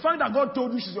tango. The fact that God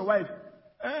told you she's your wife,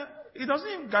 it doesn't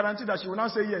even guarantee that she will now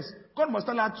say yes. God must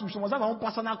tell her to. She must have her own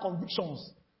personal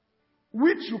convictions,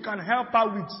 which you can help her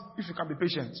with if you can be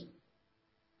patient.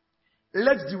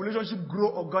 Let the relationship grow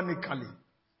organically.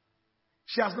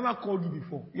 She has never called you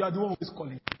before. You are the one who is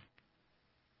calling.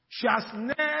 She has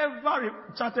never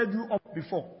chatted you up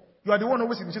before. You are the one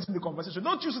always initiating the conversation.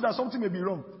 Don't you see that something may be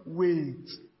wrong? Wait.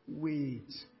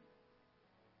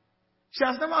 She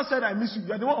has never said, I miss you.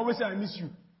 You are the one always saying, I miss you.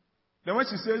 Then when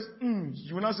she says,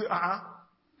 you will not say,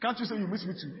 can't you say you miss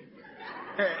me too?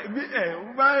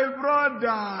 My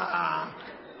brother.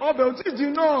 Oh, but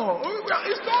you know,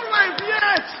 it's not right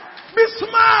yet. Be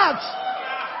smart.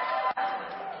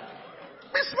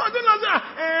 Be smart. Don't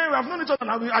say, we have known each other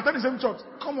now. We attend the same church.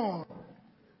 Come on.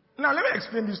 Now, let me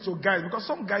explain this to guys, because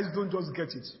some guys don't just get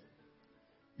it.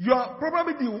 You are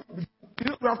probably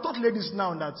we have taught ladies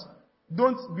now that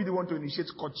don't be the one to initiate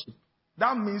courtship.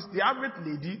 That means the average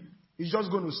lady is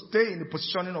just going to stay in the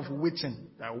positioning of waiting.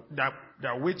 They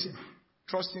are waiting.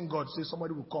 Trusting God. Say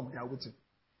somebody will come. They are waiting.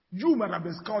 You might have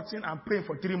been scouting and praying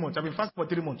for 3 months. I've been fasting for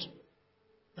 3 months.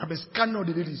 I've been scanning all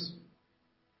the ladies.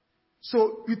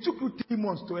 So it took you 3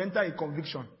 months to enter a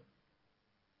conviction.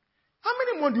 How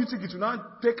many months do you think it will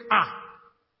now take her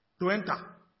to enter?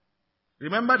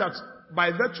 Remember that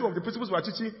by virtue of the principles we are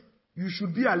teaching, you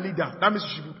should be a leader. That means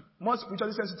you should be more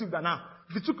spiritually sensitive than her.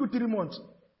 If it took you 3 months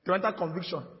to enter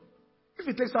conviction, if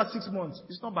it takes her 6 months,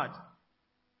 it's not bad.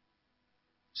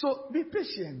 So be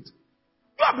patient.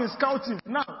 You have been scouting.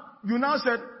 Now, you now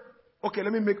said, okay,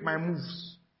 let me make my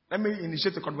moves. Let me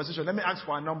initiate a conversation. Let me ask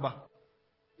for a number.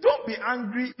 Don't be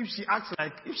angry if she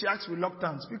acts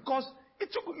reluctant, because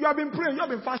you have been praying, you have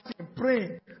been fasting,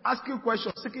 praying, asking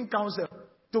questions, seeking counsel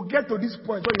to get to this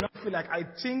point where you now feel like, I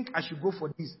think I should go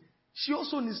for this. She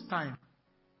also needs time.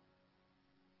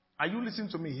 Are you listening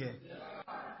to me here?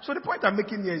 So the point I'm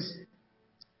making here is,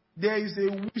 there is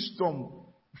a wisdom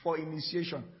for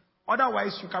initiation.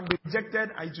 Otherwise, you can be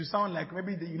rejected and it will sound like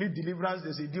maybe you need deliverance,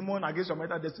 there's a demon against your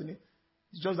marital destiny.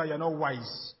 It's just that you're not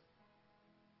wise.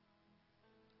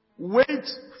 Wait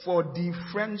for the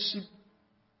friendship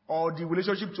or the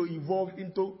relationship to evolve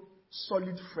into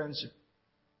solid friendship.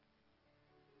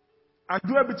 And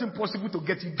do everything possible to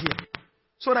get it there.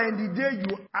 So that in the day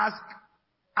you ask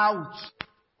out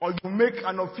or you make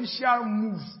an official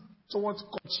move towards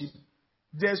courtship,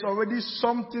 there's already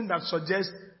something that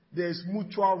suggests there's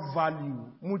mutual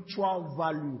value. Mutual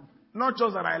value. Not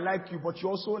just that I like you, but you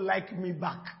also like me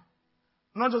back.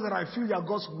 Not just that I feel you're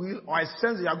God's will or I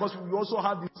sense that you're God's will, you also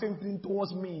have the same thing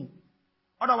towards me.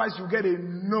 Otherwise you get a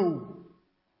no.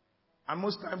 And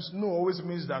most times no always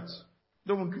means that,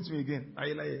 don't greet me again.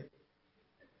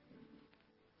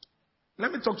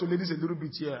 Let me talk to ladies a little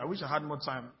bit here. I wish I had more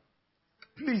time.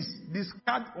 Please,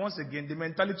 discard once again the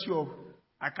mentality of,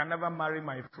 I can never marry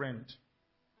my friend.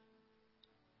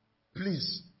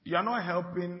 Please, you are not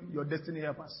helping your destiny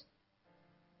helpers.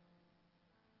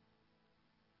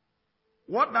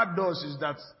 What that does is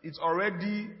that it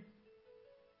already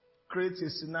creates a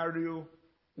scenario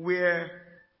where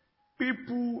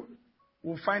people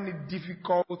will find it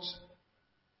difficult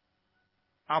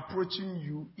approaching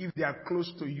you if they are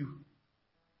close to you.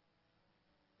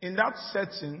 In that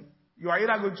setting, you are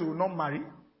either going to not marry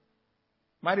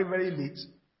very late,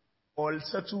 or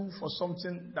settle for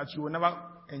something that you will never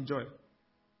enjoy.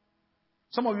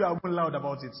 Some of you are even loud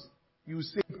about it. You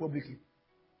say it publicly.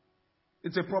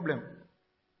 It's a problem.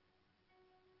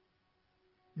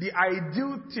 The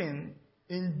ideal thing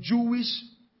in Jewish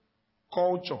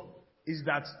culture is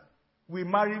that we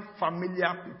marry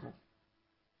familiar people.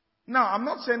 Now, I'm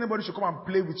not saying anybody should come and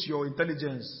play with your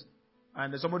intelligence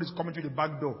and somebody's coming through the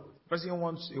back door. The person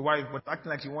wants a wife but acting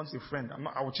like he wants a friend.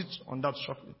 I will teach on that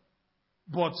shortly.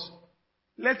 But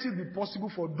let it be possible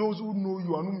for those who know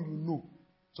you and whom you know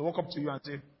to walk up to you and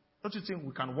say, don't you think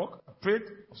we can walk? I prayed,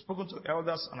 I've spoken to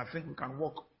elders, and I think we can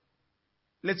walk.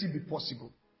 Let it be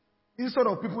possible. Instead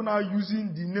of people now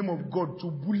using the name of God to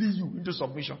bully you into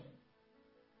submission.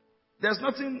 There's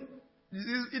nothing,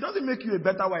 it doesn't make you a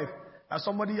better wife. As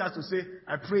somebody has to say,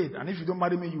 I prayed, and if you don't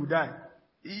marry me, you will die.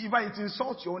 It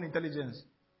insults your own intelligence.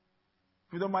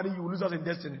 If you don't marry, you will lose out in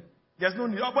destiny. There's no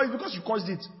need. Oh, but it's because you caused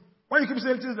it. When you keep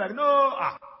saying things like, no,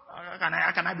 how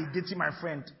can I be dating my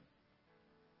friend?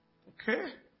 Okay.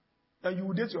 Then you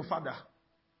will date your father.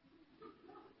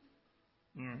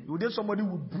 You will date somebody who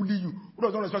will bully you, who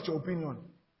does not respect your opinion,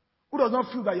 who does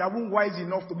not feel that you are even wise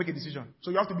enough to make a decision.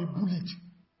 So you have to be bullied.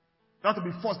 You have to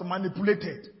be forced,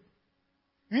 manipulated.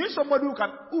 You need somebody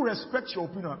who respects your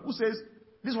opinion, who says,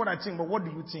 this is what I think, but what do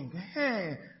you think?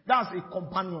 Hey, that's a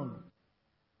companion.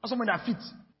 That's someone that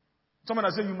fits. Someone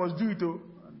that says you must do it.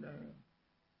 And,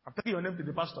 I've taken your name to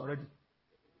the pastor already.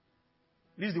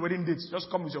 This is the wedding date. Just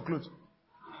come with your clothes.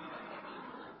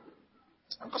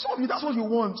 Because some of you, that's what you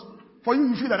want. For you,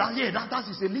 you feel that that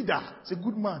is a leader. It's a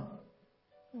good man.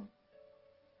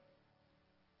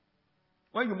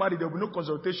 When you marry, there will be no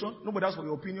consultation. Nobody asks for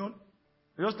your opinion.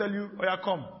 They just tell you, oh yeah,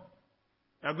 come.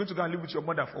 You are going to go and live with your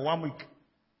mother for 1 week.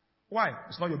 Why?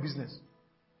 It's not your business.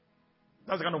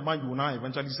 That's the kind of man you will now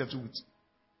eventually settle with.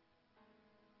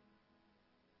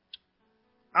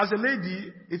 As a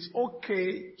lady, it's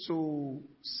okay to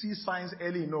see signs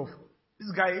early enough.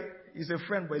 This guy is a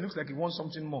friend, but he looks like he wants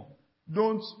something more.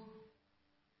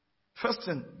 First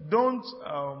thing, don't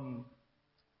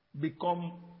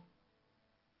become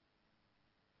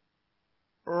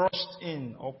rushed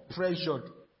in or pressured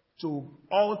to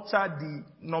alter the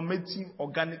normative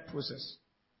organic process.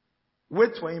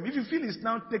 Wait for him. If you feel it's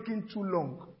now taking too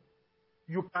long,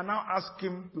 you can now ask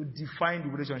him to define the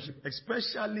relationship,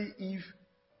 especially if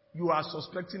you are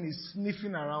suspecting he's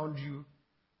sniffing around you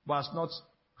but has not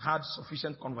had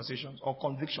sufficient conversations or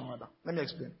conviction rather. Let me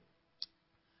explain.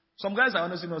 Some guys are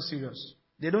honestly not serious.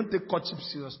 They don't take courtship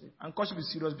seriously. And courtship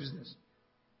is serious business.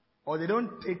 Or they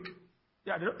don't take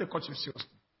courtship seriously.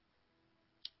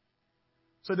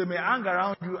 So they may hang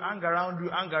around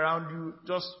you,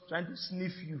 just trying to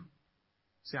sniff you.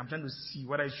 Say, I'm trying to see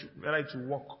whether I should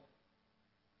walk.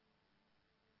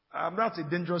 That's a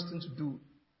dangerous thing to do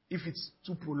if it's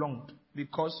too prolonged.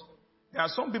 Because there are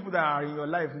some people that are in your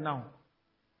life now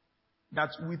that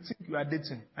we think you are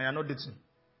dating and you're not dating.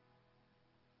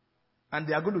 And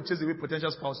they are going to chase away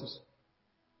potential spouses.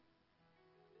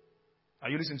 Are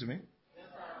you listening to me? Yes,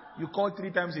 you call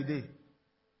 3 times a day.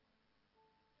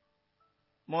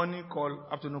 Morning call,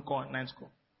 afternoon call, night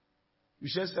call. You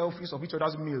share selfies of each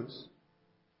other's meals.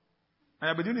 And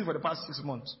I've been doing it for the past 6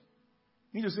 months.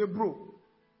 You need to say, bro,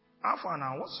 how far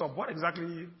now? What's up? What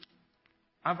exactly?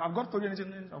 I've got told you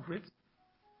anything of it?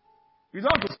 You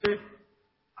don't have to say,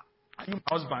 are you my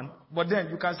husband? But then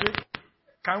you can say,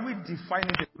 can we define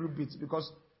it a little bit?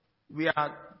 Because we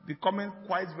are becoming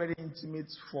quite very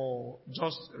intimate for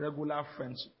just regular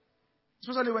friendship.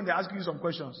 Especially when they ask you some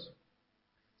questions.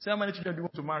 Say, how many children do you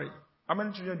want to marry? How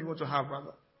many children do you want to have,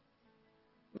 brother?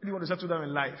 What do you want to settle down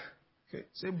in life? Okay.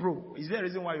 Say, bro, is there a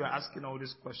reason why you are asking all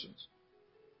these questions?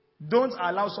 Don't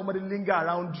allow somebody linger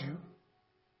around you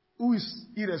who is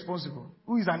irresponsible,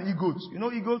 who is an egot. You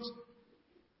know egots?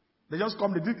 They just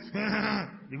come, they do,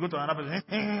 they go to another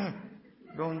person.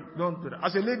 Don't do that.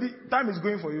 As a lady, time is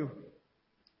going for you.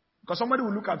 Because somebody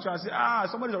will look at you and say,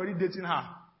 somebody's already dating her.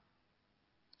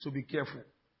 So be careful.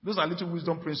 Those are little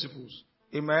wisdom principles.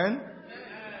 Amen?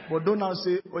 But don't now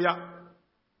say, oh yeah,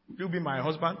 you'll be my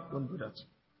husband. Don't do that.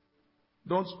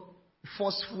 Don't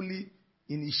forcefully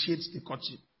initiate the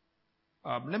courtship.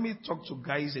 Let me talk to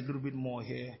guys a little bit more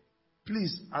here.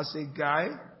 Please, as a guy,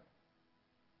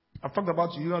 I've talked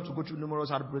about you have to go through numerous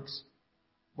heartbreaks,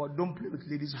 but don't play with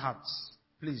ladies' hearts.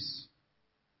 Please.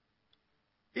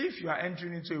 If you are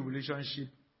entering into a relationship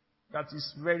that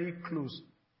is very close,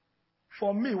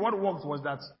 for me, what worked was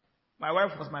that my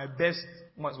wife was my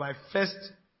first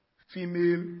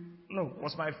female,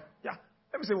 was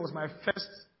my first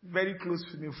very close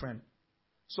female friend.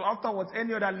 So afterwards,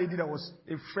 any other lady that was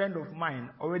a friend of mine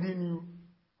already knew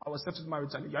I was settled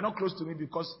maritally. You're not close to me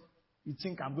because you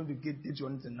think I'm going to date you or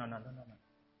anything. No.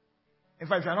 In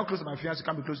fact, if you're not close to my fiancé, you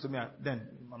can't be close to me, then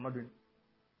I'm not doing it.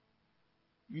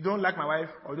 You don't like my wife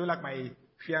or you don't like my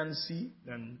fiancé,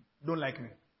 then don't like me.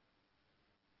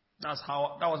 That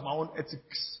was my own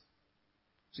ethics.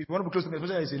 So if you want to be close to me,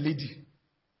 especially as a lady.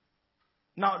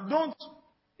 Now,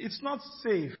 it's not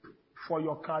safe for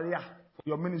your career, for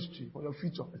your ministry, for your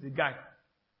future as a guy,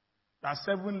 that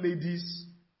 7 ladies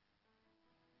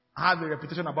have a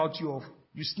reputation about you of,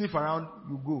 you sniff around,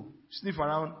 you go. Sniff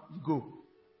around, you go.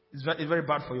 It's very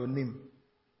bad for your name.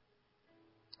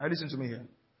 Are you listening to me here?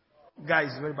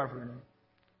 Guys, it's very bad for your name.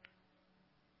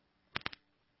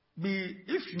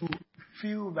 If you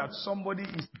feel that somebody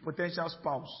is a potential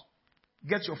spouse,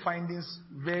 get your findings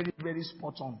very, very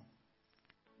spot on.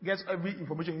 Get every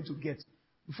information you need to get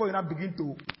before you now begin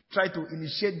to try to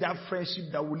initiate that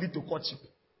friendship that will lead to courtship.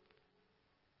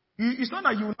 It's not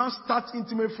that you will now start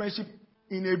intimate friendship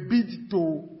in a bid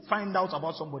to find out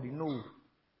about somebody. No.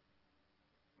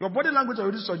 Your body language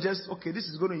already suggests, okay, this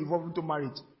is going to evolve into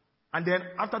marriage. And then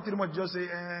after 3 months, you just say,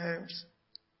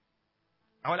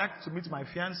 I would like to meet my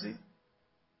fiancé.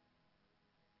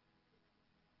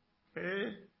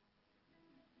 Okay.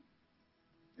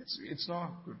 It's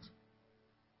not good.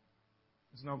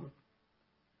 It's not good.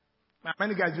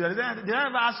 Many guys do that. Did I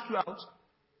ever ask you out?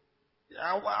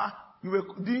 You were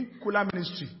doing cooler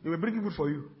ministry. They were bringing good for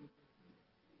you.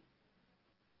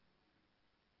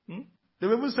 They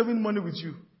were even saving money with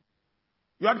you.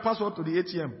 You had password to the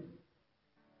ATM.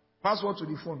 Password to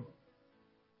the phone.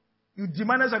 You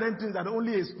demanded certain things that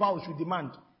only a spouse should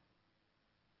demand.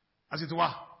 As it were.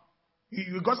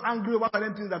 You got angry over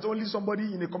certain things that only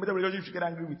somebody in a committed relationship should get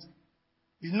angry with.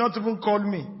 He's not even called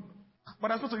me.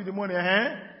 But I'm supposed to give the money,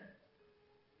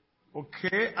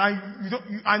 Okay,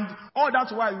 and all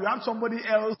that's why you have somebody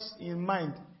else in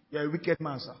mind. You're a wicked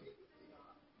man, sir.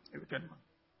 A wicked man.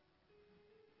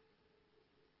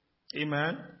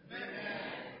 Amen.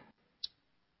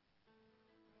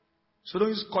 So don't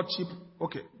use courtship.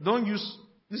 Okay,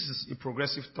 this is a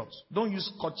progressive thought. Don't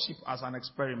use courtship as an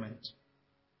experiment.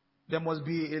 There must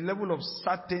be a level of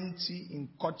certainty in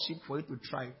courtship for it to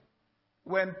thrive.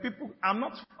 I'm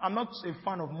not a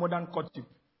fan of modern courtship.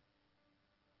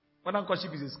 Modern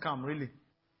courtship is a scam, really.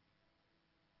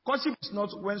 Courtship is not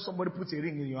when somebody puts a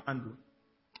ring in your hand.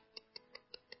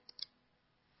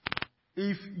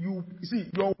 If you see,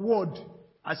 your word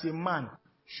as a man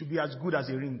should be as good as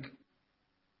a ring.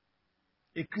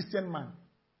 A Christian man.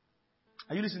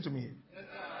 Are you listening to me? Yes,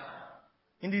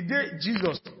 in the day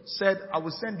Jesus said, I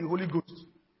will send the Holy Ghost,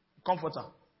 Comforter,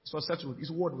 it was settled.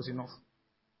 His word was enough.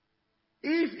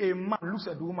 If a man looks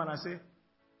at the woman and says,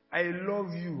 I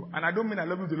love you, and I don't mean I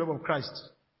love you with the love of Christ.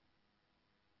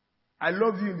 I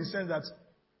love you in the sense that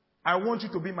I want you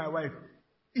to be my wife.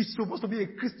 It's supposed to be a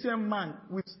Christian man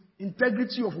with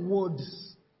integrity of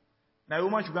words. Now a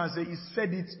woman should go and say, he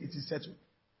said it, it is settled.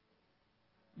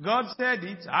 God said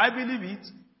it, I believe it,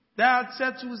 that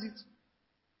settles it.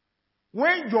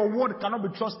 When your word cannot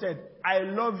be trusted, I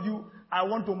love you, I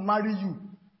want to marry you,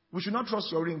 we should not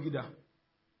trust your ring either.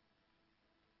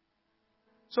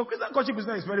 So Christian courtship is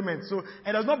not an experiment. So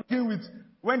it does not begin with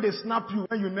when they snap you,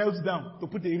 when you knelt down to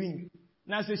put a ring.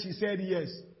 Now say she said yes.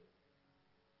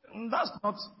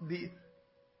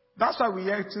 That's why we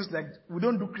hear things like we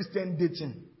don't do Christian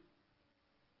dating.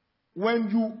 When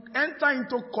you enter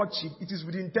into courtship, it is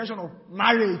with the intention of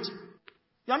marriage.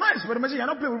 You are not experimenting, you are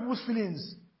not playing with people's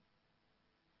feelings.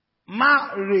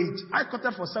 Marriage. I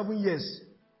courted for 7 years.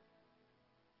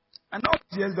 And all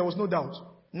these years, there was no doubt.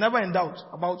 Never in doubt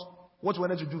about what we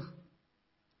wanted to do.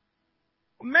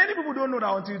 Many people don't know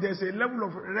that until there's a level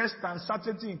of rest and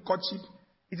certainty in courtship,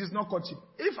 it is not courtship.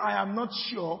 If I am not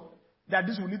sure that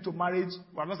this will lead to marriage,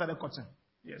 we have not started courting.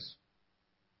 Yes.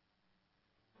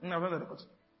 We have not started courting.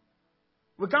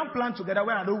 We can't plan together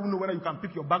when I don't even know whether you can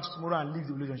pick your bags tomorrow and leave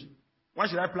the relationship. Why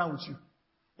should I plan with you?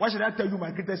 Why should I tell you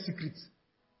my greatest secret?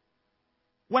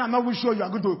 When I'm not even sure you are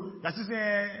going to, that's just,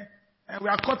 we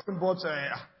are courting, but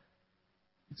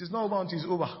it is not over until it's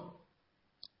over.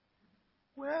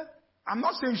 Well, I'm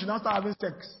not saying you should not start having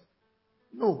sex.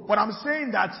 No, but I'm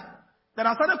saying that there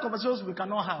are certain conversations we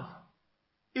cannot have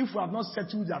if we have not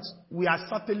settled that we are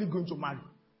certainly going to marry.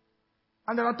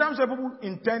 And there are times where people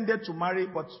intended to marry,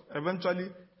 but eventually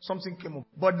something came up.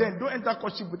 But then, don't enter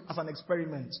courtship as an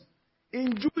experiment.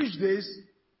 In Jewish days,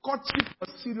 courtship was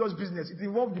serious business. It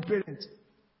involved the parents.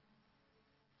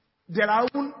 There are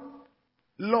own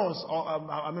laws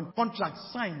or contracts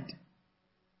signed.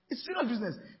 It's serious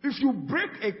business. If you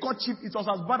break a courtship, it was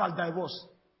as bad as divorce.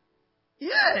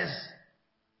 Yes.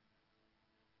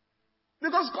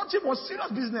 Because courtship was serious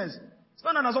business. It's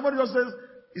not that somebody just says,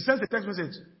 he sends a text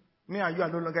message. Me and you are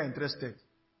no longer interested.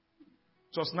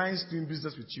 It was nice doing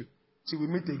business with you. Till we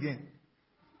meet again.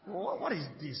 What is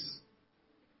this?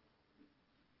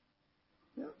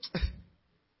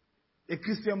 A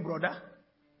Christian brother?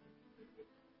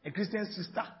 A Christian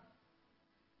sister?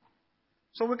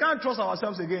 So we can't trust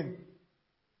ourselves again.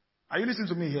 Are you listening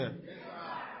to me here?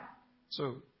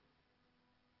 So,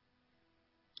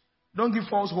 don't give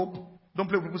false hope. Don't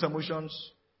play with people's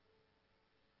emotions.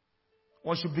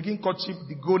 Once you begin courtship,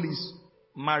 the goal is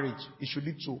marriage. It should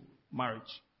lead to marriage.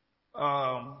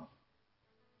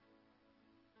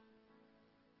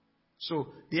 So,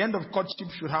 the end of courtship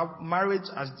should have marriage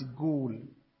as the goal.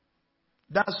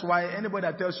 That's why anybody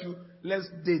that tells you, let's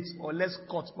date or let's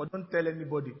court, but don't tell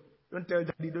anybody. Don't tell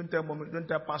daddy, don't tell mommy, don't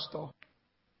tell pastor.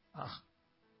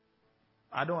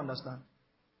 I don't understand.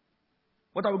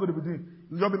 What are we going to be doing?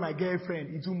 You'll be my girlfriend,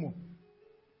 Itumo.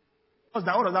 What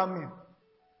does that mean?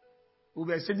 We'll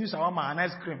be exchanging shawarma and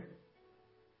ice cream.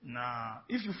 Nah.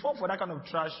 If you fall for that kind of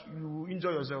trash, you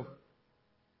enjoy yourself.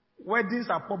 Weddings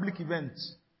are public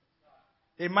events.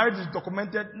 A marriage is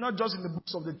documented not just in the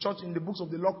books of the church, in the books of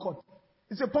the law court.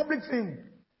 It's a public thing.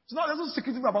 There's no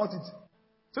secretive about it.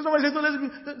 So somebody says, no, let's be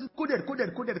coded.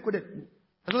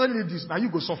 I don't need this. Now you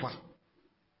go suffer.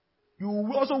 You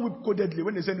will also whip codedly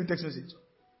when they send you text message.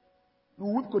 You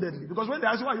whip codedly. Because when they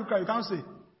ask you why you cry, you can't say.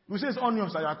 You say it's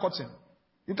onions that you are cutting.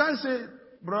 You can't say,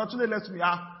 Brother Tune left me.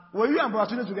 Were you and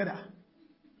Brother Tune together?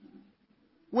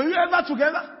 Were you ever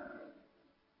together?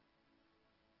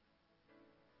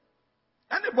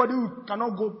 Anybody who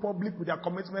cannot go public with their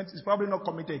commitment is probably not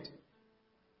committed.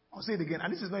 I'll say it again.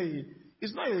 And this is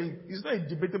not a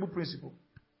debatable principle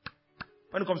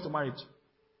when it comes to marriage.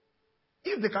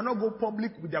 If they cannot go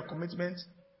public with their commitment,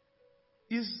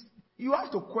 you have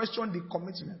to question the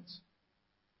commitment.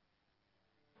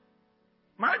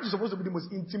 Marriage is supposed to be the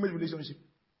most intimate relationship.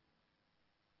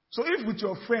 So if with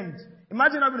your friend,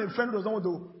 imagine having a friend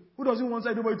who doesn't want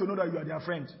anybody to know that you are their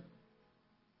friend.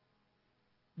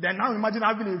 Then now imagine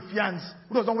having a fiance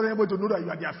who doesn't want anybody to know that you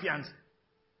are their fiance.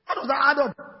 How does that add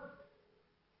up?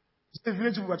 It's a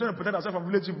village people. We're trying to protect ourselves from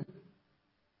village people.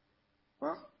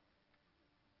 Well,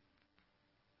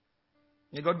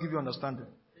 may God give you understanding.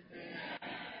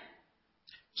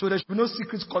 So there should be no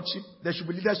secret courtship. There should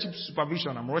be leadership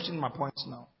supervision. I'm rushing my points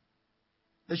now.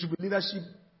 There should be leadership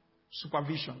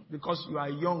supervision because you are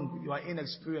young, you are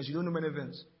inexperienced, you don't know many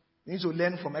things. You need to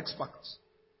learn from experts.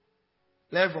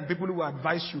 Learn from people who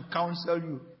advise you, counsel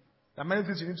you. There are many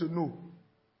things you need to know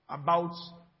about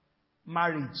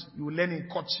marriage. You will learn in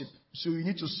courtship. So you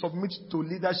need to submit to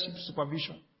leadership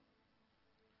supervision.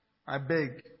 I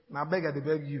beg. I beg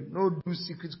you. No do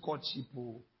secret courtship.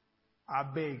 I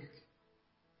beg.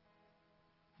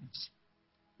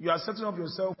 You are setting up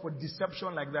yourself for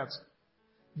deception like that.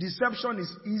 Deception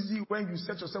is easy when you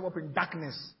set yourself up in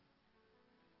darkness.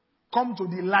 Come to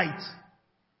the light.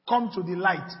 Come to the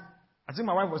light. I think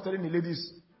my wife was telling the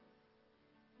ladies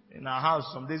in our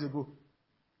house some days ago.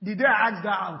 The day I asked her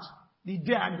out,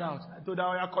 I told her,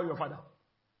 I'll call your father.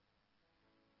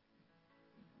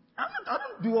 I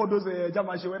don't do all those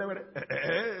jamashi, whatever.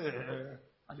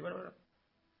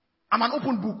 I'm an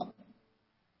open book.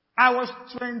 I was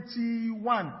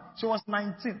 21. She was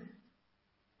 19.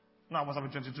 No, I was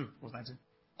 22. She was 19.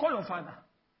 Call your father.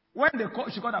 When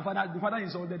she called her father, the father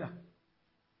insulted her.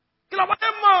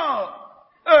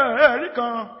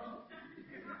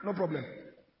 No problem.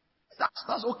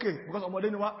 That's okay. Because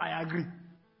I agree.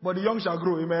 But the young shall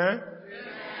grow. Amen.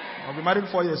 I've been married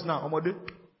 4 years now.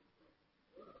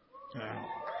 Yeah.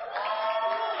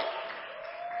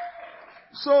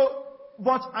 So,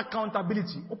 but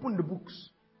accountability. Open the books.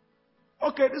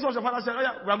 Okay, this is what your father said. Oh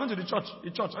yeah, we are going to the church.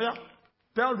 Oh yeah.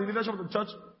 Tell the leadership of the church,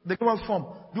 they give us form.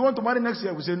 Do you want to marry next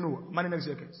year? We say no. Marry next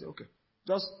year. Okay. Say okay.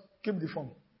 Just keep the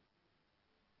form.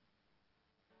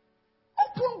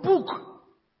 Open book.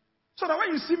 So that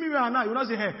when you see me where I am now, you will not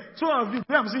say, hey, so of you,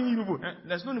 I'm seeing you people.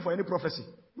 There's no need for any prophecy.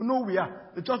 We know who we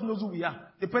are. The church knows who we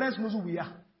are. The parents knows who we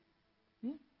are.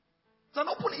 It's an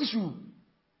open issue.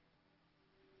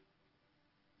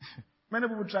 Many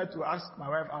people try to ask my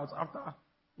wife out after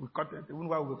we cut it, even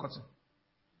while we were cutting.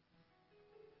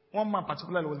 One man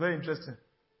particularly was very interesting.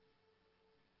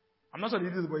 I'm not sure he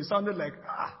did it, but it sounded like,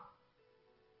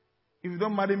 if you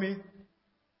don't marry me,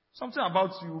 something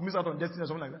about you will miss out on destiny or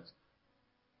something like that.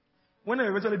 When I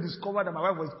eventually discovered that my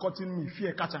wife was cutting me,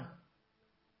 fear catch him.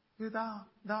 That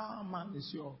man is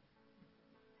your.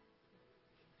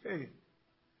 Hey.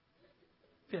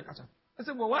 Fear catch him. I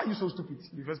said, well, why are you so stupid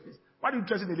in the first place? Why do you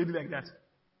trust in a lady like that?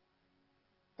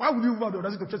 Why would you have the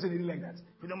audacity to trust in a lady like that?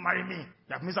 If you don't marry me,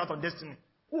 you have missed out on destiny.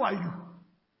 Who are you?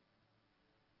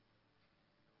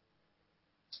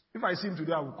 If I see him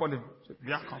today, I will call him. Say,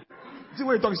 yeah, come. See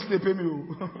when he talks, they pay me.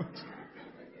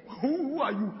 Who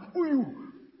are you? Who are you?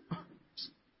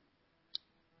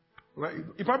 Well,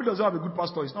 he probably doesn't have a good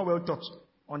pastor. He's not well taught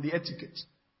on the etiquette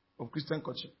of Christian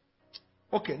courtship.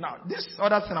 Okay, now, this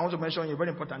other thing I want to mention here, very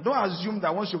important. Don't assume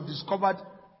that once you've discovered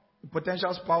the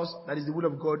potential spouse that is the will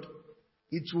of God,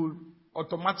 it will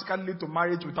automatically lead to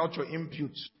marriage without your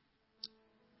input.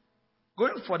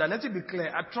 Going further, let it be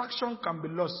clear, attraction can be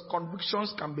lost,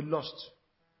 convictions can be lost.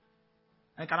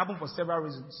 And it can happen for several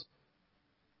reasons.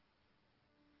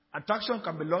 Attraction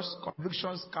can be lost,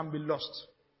 convictions can be lost.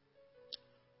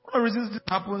 One of the reasons this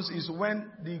happens is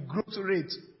when the growth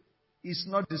rate is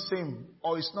not the same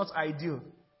or is not ideal.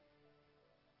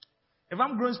 If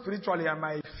I'm growing spiritually and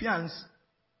my fiancé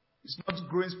is not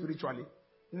growing spiritually,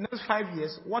 in the next 5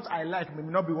 years, what I like may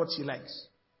not be what she likes.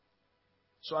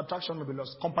 So attraction may be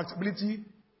lost. Compatibility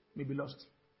may be lost.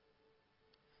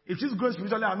 If she's growing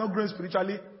spiritually and I'm not growing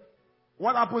spiritually,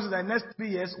 what happens in the next 3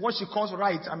 years, what she calls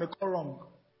right, I may call wrong.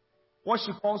 What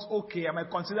she calls okay, I may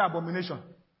consider abomination.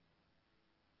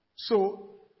 So,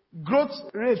 growth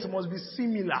rates must be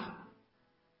similar.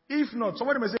 If not,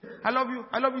 somebody may say, I love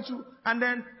you too, and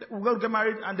then we're going to get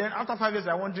married, and then after 5 years,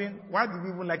 they're wondering, why did we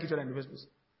even like each other in the first place?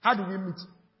 How did we meet?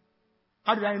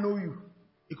 How did I know you?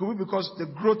 It could be because the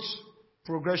growth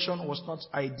progression was not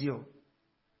ideal.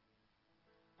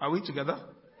 Are we together?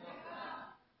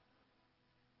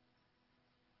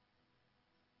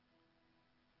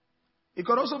 It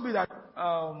could also be that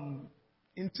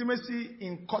intimacy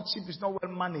in courtship is not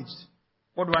well managed.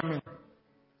 What do I mean?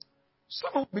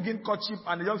 Some people begin courtship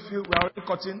and they just feel we are already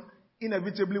courting,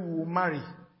 inevitably we will marry.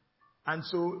 And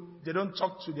so they don't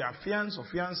talk to their fiancé or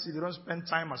fiancée, they don't spend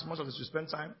time as much as they should spend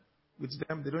time with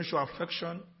them, they don't show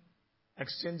affection,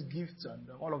 exchange gifts and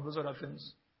all of those other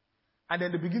things. And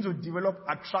then they begin to develop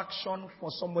attraction for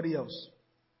somebody else.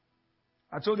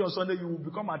 I told you on Sunday you will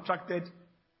become attracted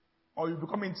or you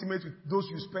become intimate with those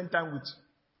you spend time with.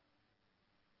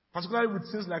 Particularly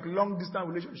with things like long distance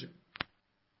relationship.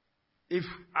 If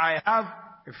I have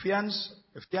a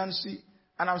fiancé,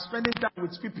 and I'm spending time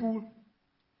with people,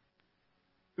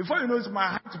 before you know it, my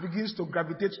heart begins to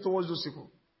gravitate towards those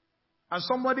people. And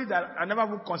somebody that I never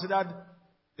would considered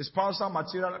a spousal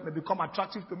material may become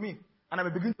attractive to me. And I may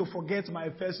begin to forget my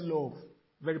first love.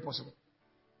 Very possible.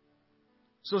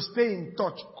 So stay in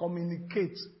touch,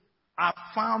 communicate,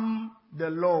 affirm the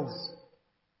love.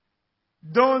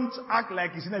 Don't act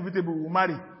like it's inevitable we'll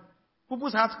marry.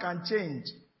 People's hearts can change.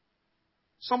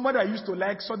 Somebody I used to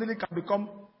like suddenly can become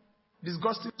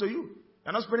disgusting to you.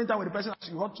 You're not spending time with the person as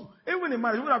you ought to. Even in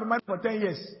marriage, you would have been married for 10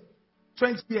 years,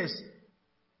 20 years.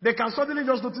 They can suddenly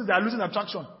just notice they are losing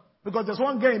attraction. Because there's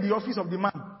one girl in the office of the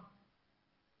man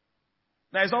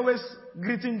that is always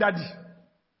greeting daddy.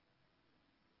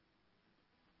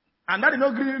 And daddy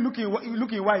not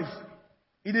looking wife.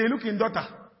 He looking daughter.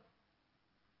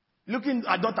 Looking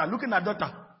at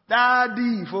daughter.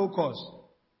 Daddy, focus.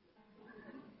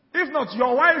 If not,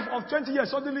 your wife of 20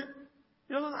 years suddenly,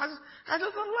 I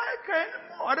just don't like her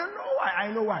anymore. I don't know why.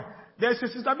 I know why. There's a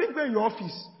sister being in your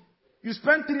office. You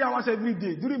spend 3 hours every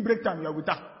day. During break time, you're with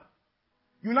her.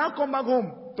 You now come back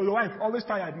home to your wife, always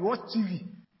tired. You watch TV.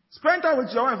 Spend time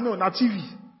with your wife, no, not TV.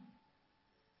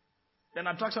 Then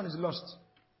attraction is lost.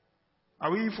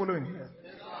 Are we following here?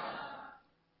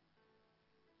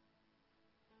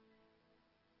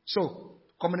 So,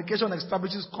 communication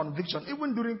establishes conviction.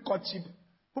 Even during courtship,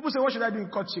 people say, what should I do in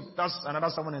courtship? That's another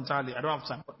sermon entirely. I don't have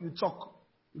time. But you talk.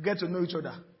 You get to know each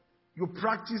other. You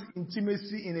practice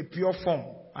intimacy in a pure form.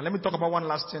 And let me talk about one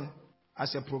last thing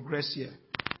as I progress here.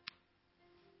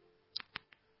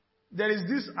 There is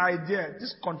this idea,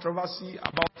 this controversy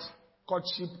about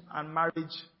courtship and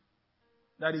marriage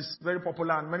that is very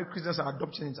popular, and many Christians are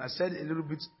adopting it. I said a little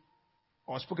bit,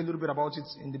 or spoke a little bit about it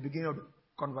in the beginning of the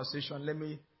conversation. Let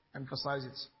me emphasize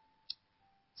it.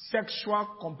 Sexual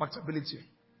compatibility.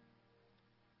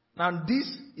 Now,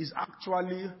 this is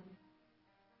actually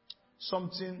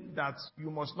something that you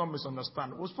must not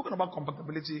misunderstand. We've spoken about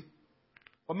compatibility,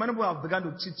 but many people have begun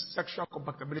to teach sexual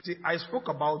compatibility. I spoke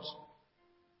about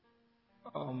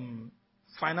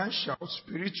financial,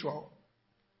 spiritual,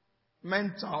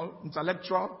 mental,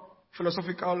 intellectual,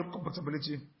 philosophical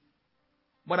compatibility.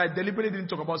 But I deliberately didn't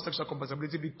talk about sexual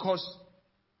compatibility because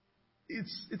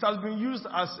it has been used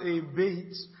as a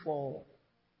bait for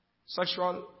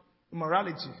sexual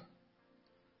immorality.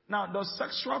 Now, does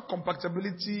sexual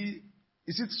compatibility,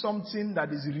 is it something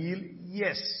that is real?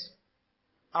 Yes.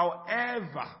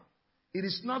 However, it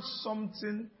is not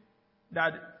something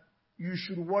that you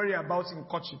should worry about in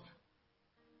courtship.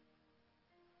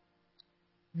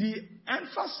 The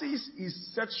emphasis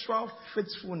is sexual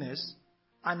faithfulness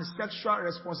and sexual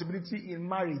responsibility in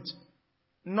marriage,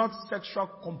 not sexual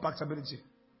compatibility.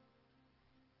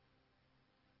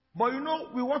 But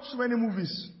we watch too many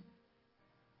movies.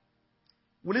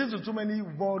 We listen to too many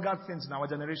vulgar things in our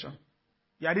generation.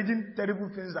 You are reading terrible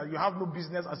things that you have no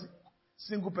business as a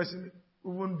single person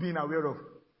even being aware of.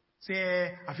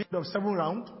 Say, a field of 7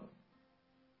 rounds.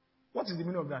 What is the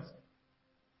meaning of that?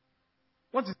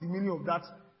 What is the meaning of that?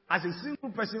 As a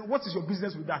single person, what is your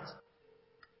business with that?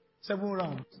 7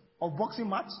 rounds of boxing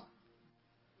match?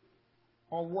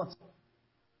 Or what?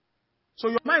 So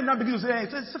your mind now begins to say,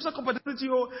 hey, sexual compatibility,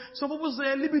 some people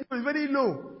say libido is very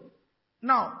low.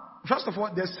 Now, first of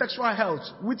all, there's sexual health,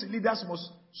 which leaders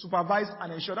must supervise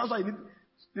and ensure. That's why you need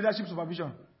leadership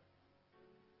supervision.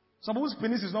 Some people's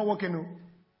penis is not working, no.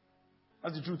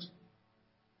 That's the truth.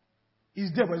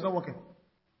 It's there, but it's not working.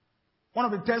 One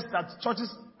of the tests that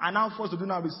churches are now forced to do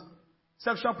now is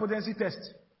sexual potency test.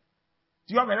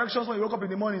 Do you have erections when you wake up in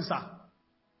the morning, sir?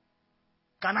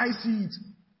 Can I see it?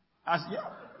 Yeah.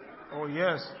 Oh,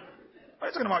 yes. What are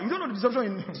you talking about? You don't know the deception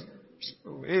in...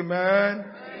 Oh, amen.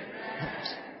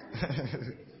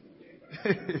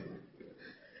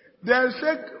 There's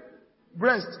fake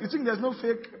breast. You think there's no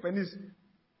fake penis?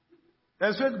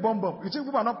 There's fake bum bum. You think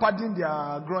people are not padding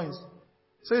their groins?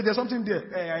 So there's something there.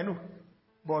 Hey, I know.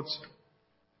 But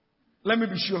let me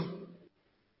be sure.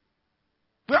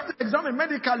 We have to examine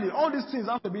medically. All these things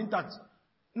have to be intact.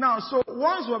 Now, so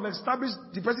once we have established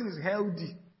the person is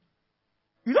healthy,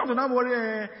 you don't have to now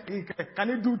worry, can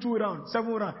he do 2 rounds,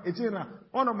 7 rounds, 18 rounds?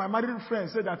 One of my married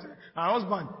friends said that her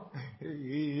husband,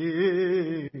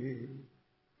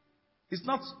 it's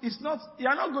not, you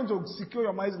are not going to secure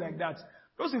your marriage like that.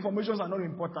 Those informations are not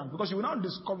important because you will now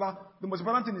discover the most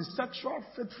important thing is sexual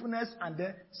faithfulness and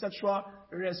then sexual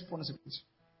responsibility.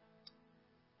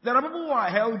 There are people who are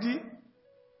healthy,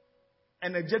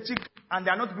 energetic, and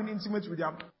they are not being intimate with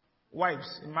their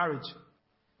wives in marriage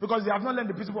because they have not learned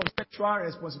the principle of sexual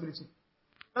responsibility.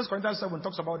 1 Corinthians 7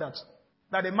 talks about that.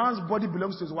 That a man's body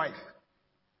belongs to his wife.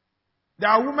 There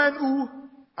are women who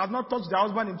have not touched their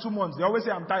husband in 2 months. They always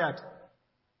say, I'm tired.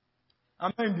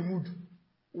 I'm not in the mood.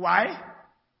 Why?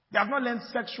 They have not learned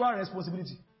sexual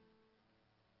responsibility.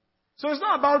 So it's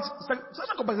not about,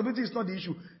 sexual compatibility is not the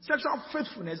issue. Sexual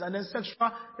faithfulness and then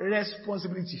sexual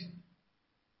responsibility.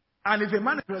 And if a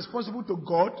man is responsible to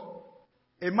God,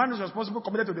 a man is responsible,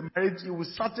 committed to the marriage, he will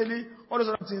certainly, all those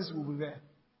other things will be there.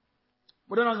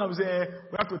 But don't have to say,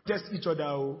 we have to test each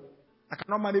other. I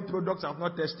cannot marry products I have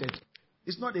not tested.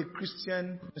 It's not a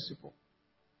Christian principle.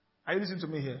 Are you listening to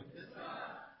me here?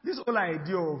 This whole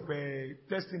idea of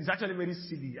testing is actually very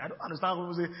silly. I don't understand when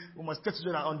people say we must test each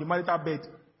other on the marital bed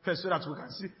first so that we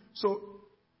can see. So,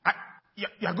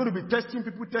 you are going to be testing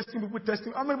people.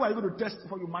 How many people are you going to test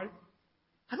before you marry?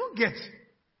 I don't get.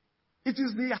 It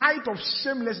is the height of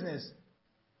shamelessness.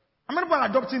 How many people are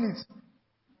adopting it?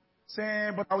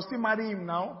 Saying, but I will still marry him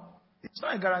now. It's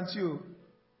not a guarantee.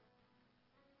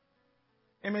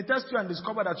 He may test you and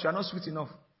discover that you are not sweet enough.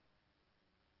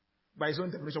 By his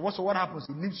own definition. So what happens?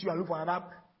 He leaves you and look for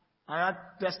another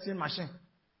testing machine.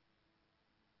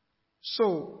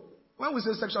 So, when we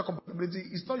say sexual compatibility,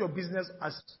 it's not your business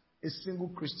as a single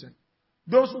Christian.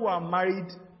 Those who are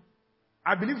married,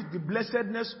 I believe the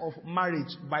blessedness of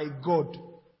marriage by God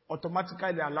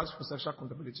automatically allows for sexual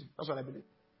compatibility. That's what I believe.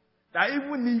 That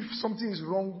even if something is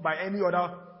wrong by any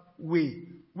other way.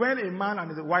 When a man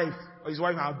and his wife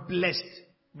are blessed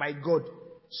by God,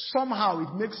 somehow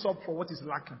it makes up for what is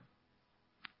lacking.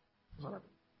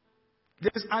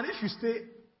 And if you stay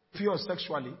pure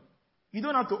sexually, you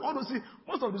don't have to.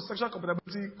 Most of the sexual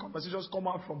compatibility conversations come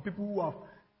out from people who have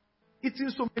eaten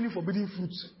so many forbidden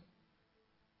fruits.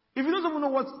 If you don't even know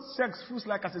what sex feels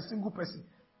like as a single person,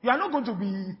 you are not going to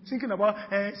be thinking about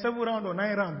 7 round or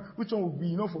 9 round. Which one would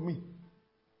be enough for me?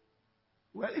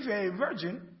 Well, if you are a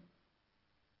virgin,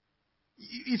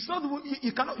 it's not.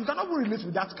 You cannot even relate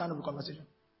with that kind of a conversation.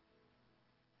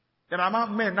 There are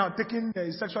men now taking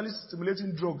sexually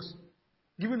stimulating drugs,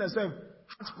 giving themselves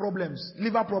heart problems,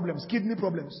 liver problems, kidney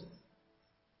problems,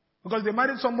 because they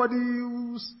married somebody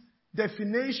whose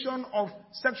definition of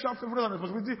sexual favorite and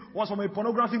responsibility was from a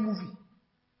pornography movie.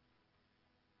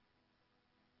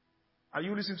 Are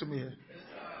you listening to me here?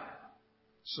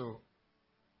 So,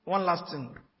 one last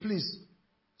thing, please.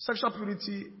 Sexual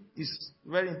purity is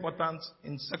very important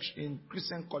in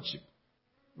Christian courtship.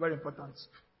 Very important.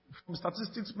 From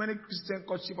statistics, many Christian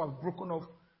courtship have broken off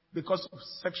because of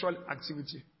sexual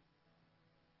activity.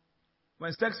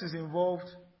 When sex is involved,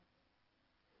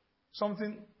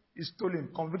 something is stolen.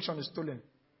 Conviction is stolen.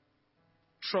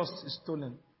 Trust is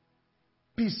stolen.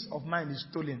 Peace of mind is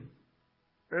stolen.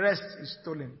 Rest is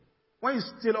stolen. When you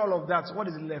steal all of that, what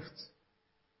is left?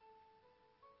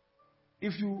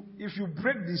 If you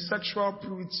break the sexual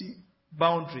purity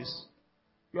boundaries,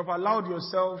 you have allowed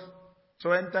yourself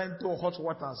to enter into hot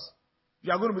waters.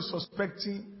 You are going to be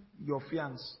suspecting your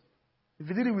fiancé. If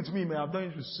you did it with me, you may have done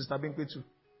it with Sister Benkwe too.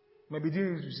 You may be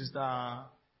doing it with Sister.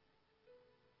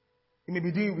 You may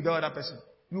be doing it with the other person.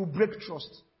 You break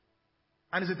trust.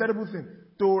 And it's a terrible thing.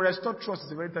 To restore trust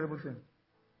is a very terrible thing.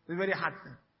 It's a very hard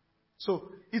thing.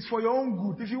 So, it's for your own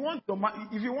good. If you want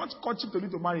courtship to lead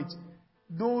to marriage,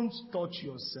 don't touch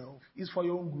yourself. It's for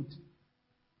your own good.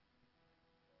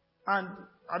 And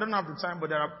I don't have the time, but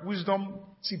there are wisdom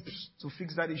tips to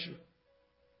fix that issue.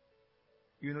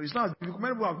 You know, it's not as difficult.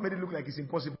 Many people have made it look like it's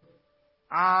impossible.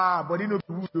 But you know,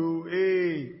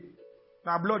 hey.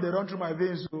 Now blood they run through my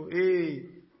veins, so hey.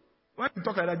 When you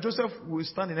talk like that, Joseph will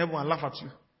stand in heaven and laugh at you.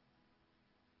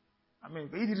 I mean,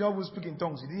 he did not even speak in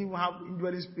tongues. He didn't even have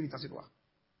indwelling spirit, as it were.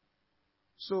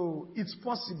 So it's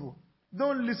possible.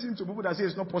 Don't listen to people that say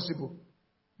it's not possible.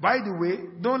 By the way,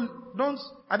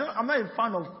 I'm not a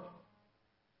fan of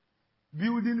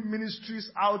building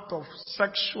ministries out of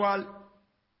sexual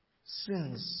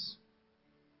sins.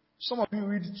 Some of you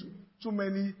read too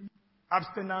many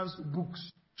abstinence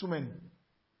books. Too many.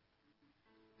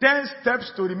 10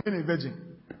 steps to remain a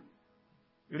virgin.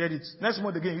 You read it. Next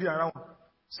month again, you read around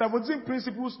 17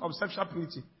 principles of sexual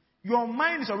purity. Your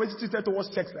mind is already treated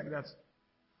towards sex like that.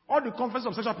 All the conferences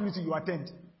of sexual purity you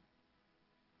attend.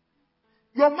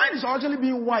 Your mind is actually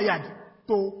being wired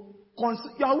to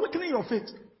you are weakening your faith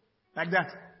like that.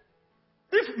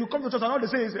 If you come to church and all they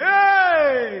say is,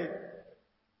 hey,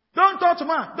 don't touch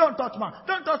man, don't touch man,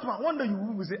 don't touch man. One day you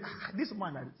will say, this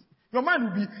man. Your mind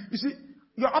will be, you see,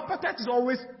 your appetite is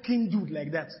always kindled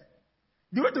like that.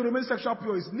 The way to remain sexual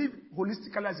pure is live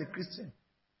holistically as a Christian.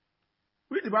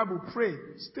 Read the Bible, pray,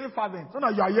 stay fervent. So now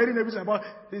you are hearing everything about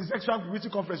the sexual purity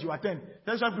conference you attend,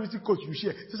 sexual purity coach you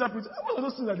share, sexual purity. What are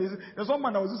those things that there's one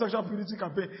man that was doing sexual purity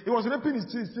campaign. He was raping his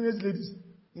teenage ladies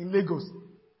in Lagos.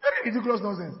 Very ridiculous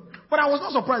nonsense. But I was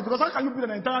not surprised because how can you build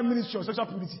an entire ministry of sexual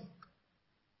purity?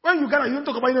 When you gather, you don't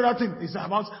talk about any other thing. It's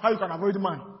about how you can avoid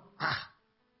man.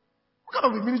 What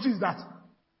kind of a ministry is that?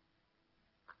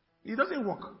 It doesn't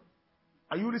work.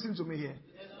 Are you listening to me here?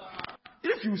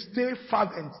 If you stay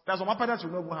fervent, there's some appetite you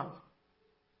will never have.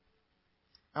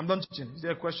 I'm done teaching. Is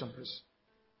there a question, please?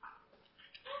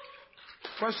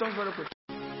 Questions very quick.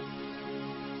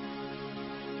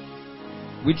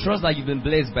 We trust that you've been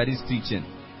blessed by this teaching.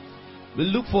 We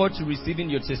look forward to receiving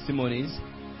your testimonies,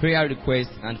 prayer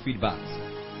requests, and feedbacks.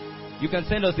 You can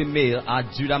send us a mail at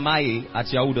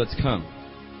judahmaye@yahoo.com.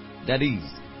 That is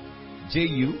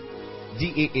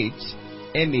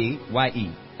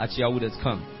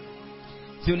JUDAHMAYE@yahoo.com.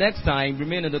 Till next time,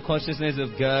 remain in the consciousness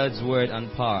of God's word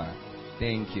and power.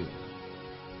 Thank you.